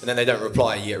looking? And then they don't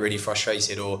reply, you get really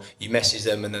frustrated, or you message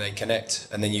them and then they connect,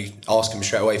 and then you ask them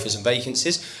straight away for some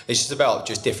vacancies. It's just about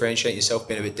just differentiating yourself,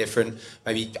 being a bit different,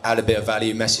 maybe add a bit of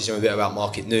value, message them a bit about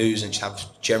market news, and just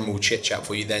have general chit chat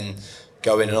before you then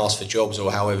go in and ask for jobs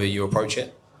or however you approach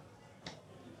it.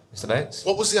 Mr. Bates?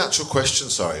 What was the actual question,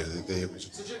 sorry?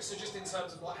 So just in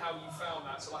terms of like how you found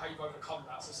that, so like how you've overcome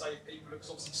that, so say people look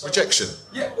obviously so Rejection?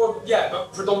 Yeah, well, yeah,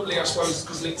 but predominantly I suppose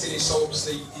because LinkedIn is so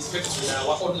obviously is pivotal now,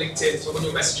 like on LinkedIn, so when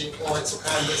you're messaging clients or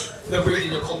candidates, they're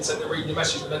reading your content, they're reading your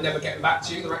message, but they're never getting back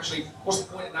to you. They're actually, what's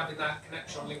the point in having that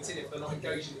connection on LinkedIn if they're not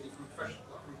engaging with you from a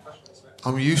professional aspect?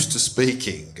 I'm used to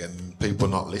speaking and people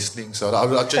not listening, so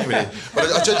I genuinely.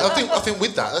 But I think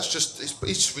with that, that's just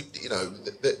it's you know,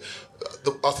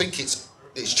 I think it's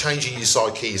changing your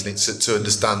psyche, isn't it, to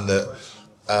understand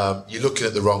that you're looking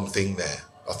at the wrong thing there.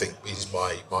 I think is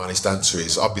my honest answer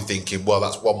is I'd be thinking, well,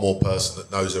 that's one more person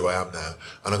that knows who I am now,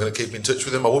 and I'm going to keep in touch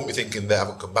with them. I wouldn't be thinking they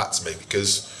haven't come back to me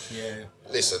because. Yeah.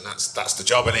 Listen, that's the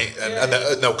job, innit?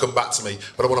 And they'll come back to me,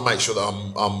 but I want to make sure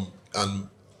that I'm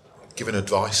giving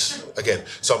advice again.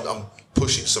 So I'm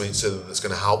pushing something to them that's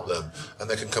going to help them, and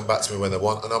they can come back to me when they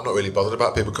want. And I'm not really bothered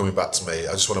about people coming back to me.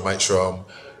 I just want to make sure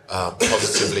I'm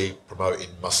positively promoting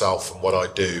myself and what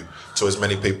I do to as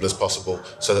many people as possible,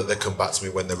 so that they come back to me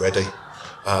when they're ready.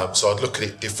 So I'd look at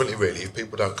it differently, really. If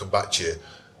people don't come back to you,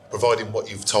 providing what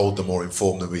you've told them or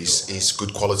informed them is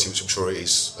good quality, which I'm sure it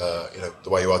is, you know, the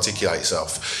way you articulate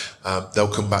yourself, they'll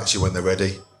come back to you when they're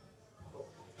ready.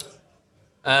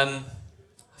 I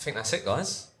think that's it,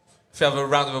 guys. If you have a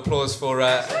round of applause for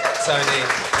Tony.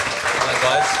 Right,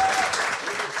 guys.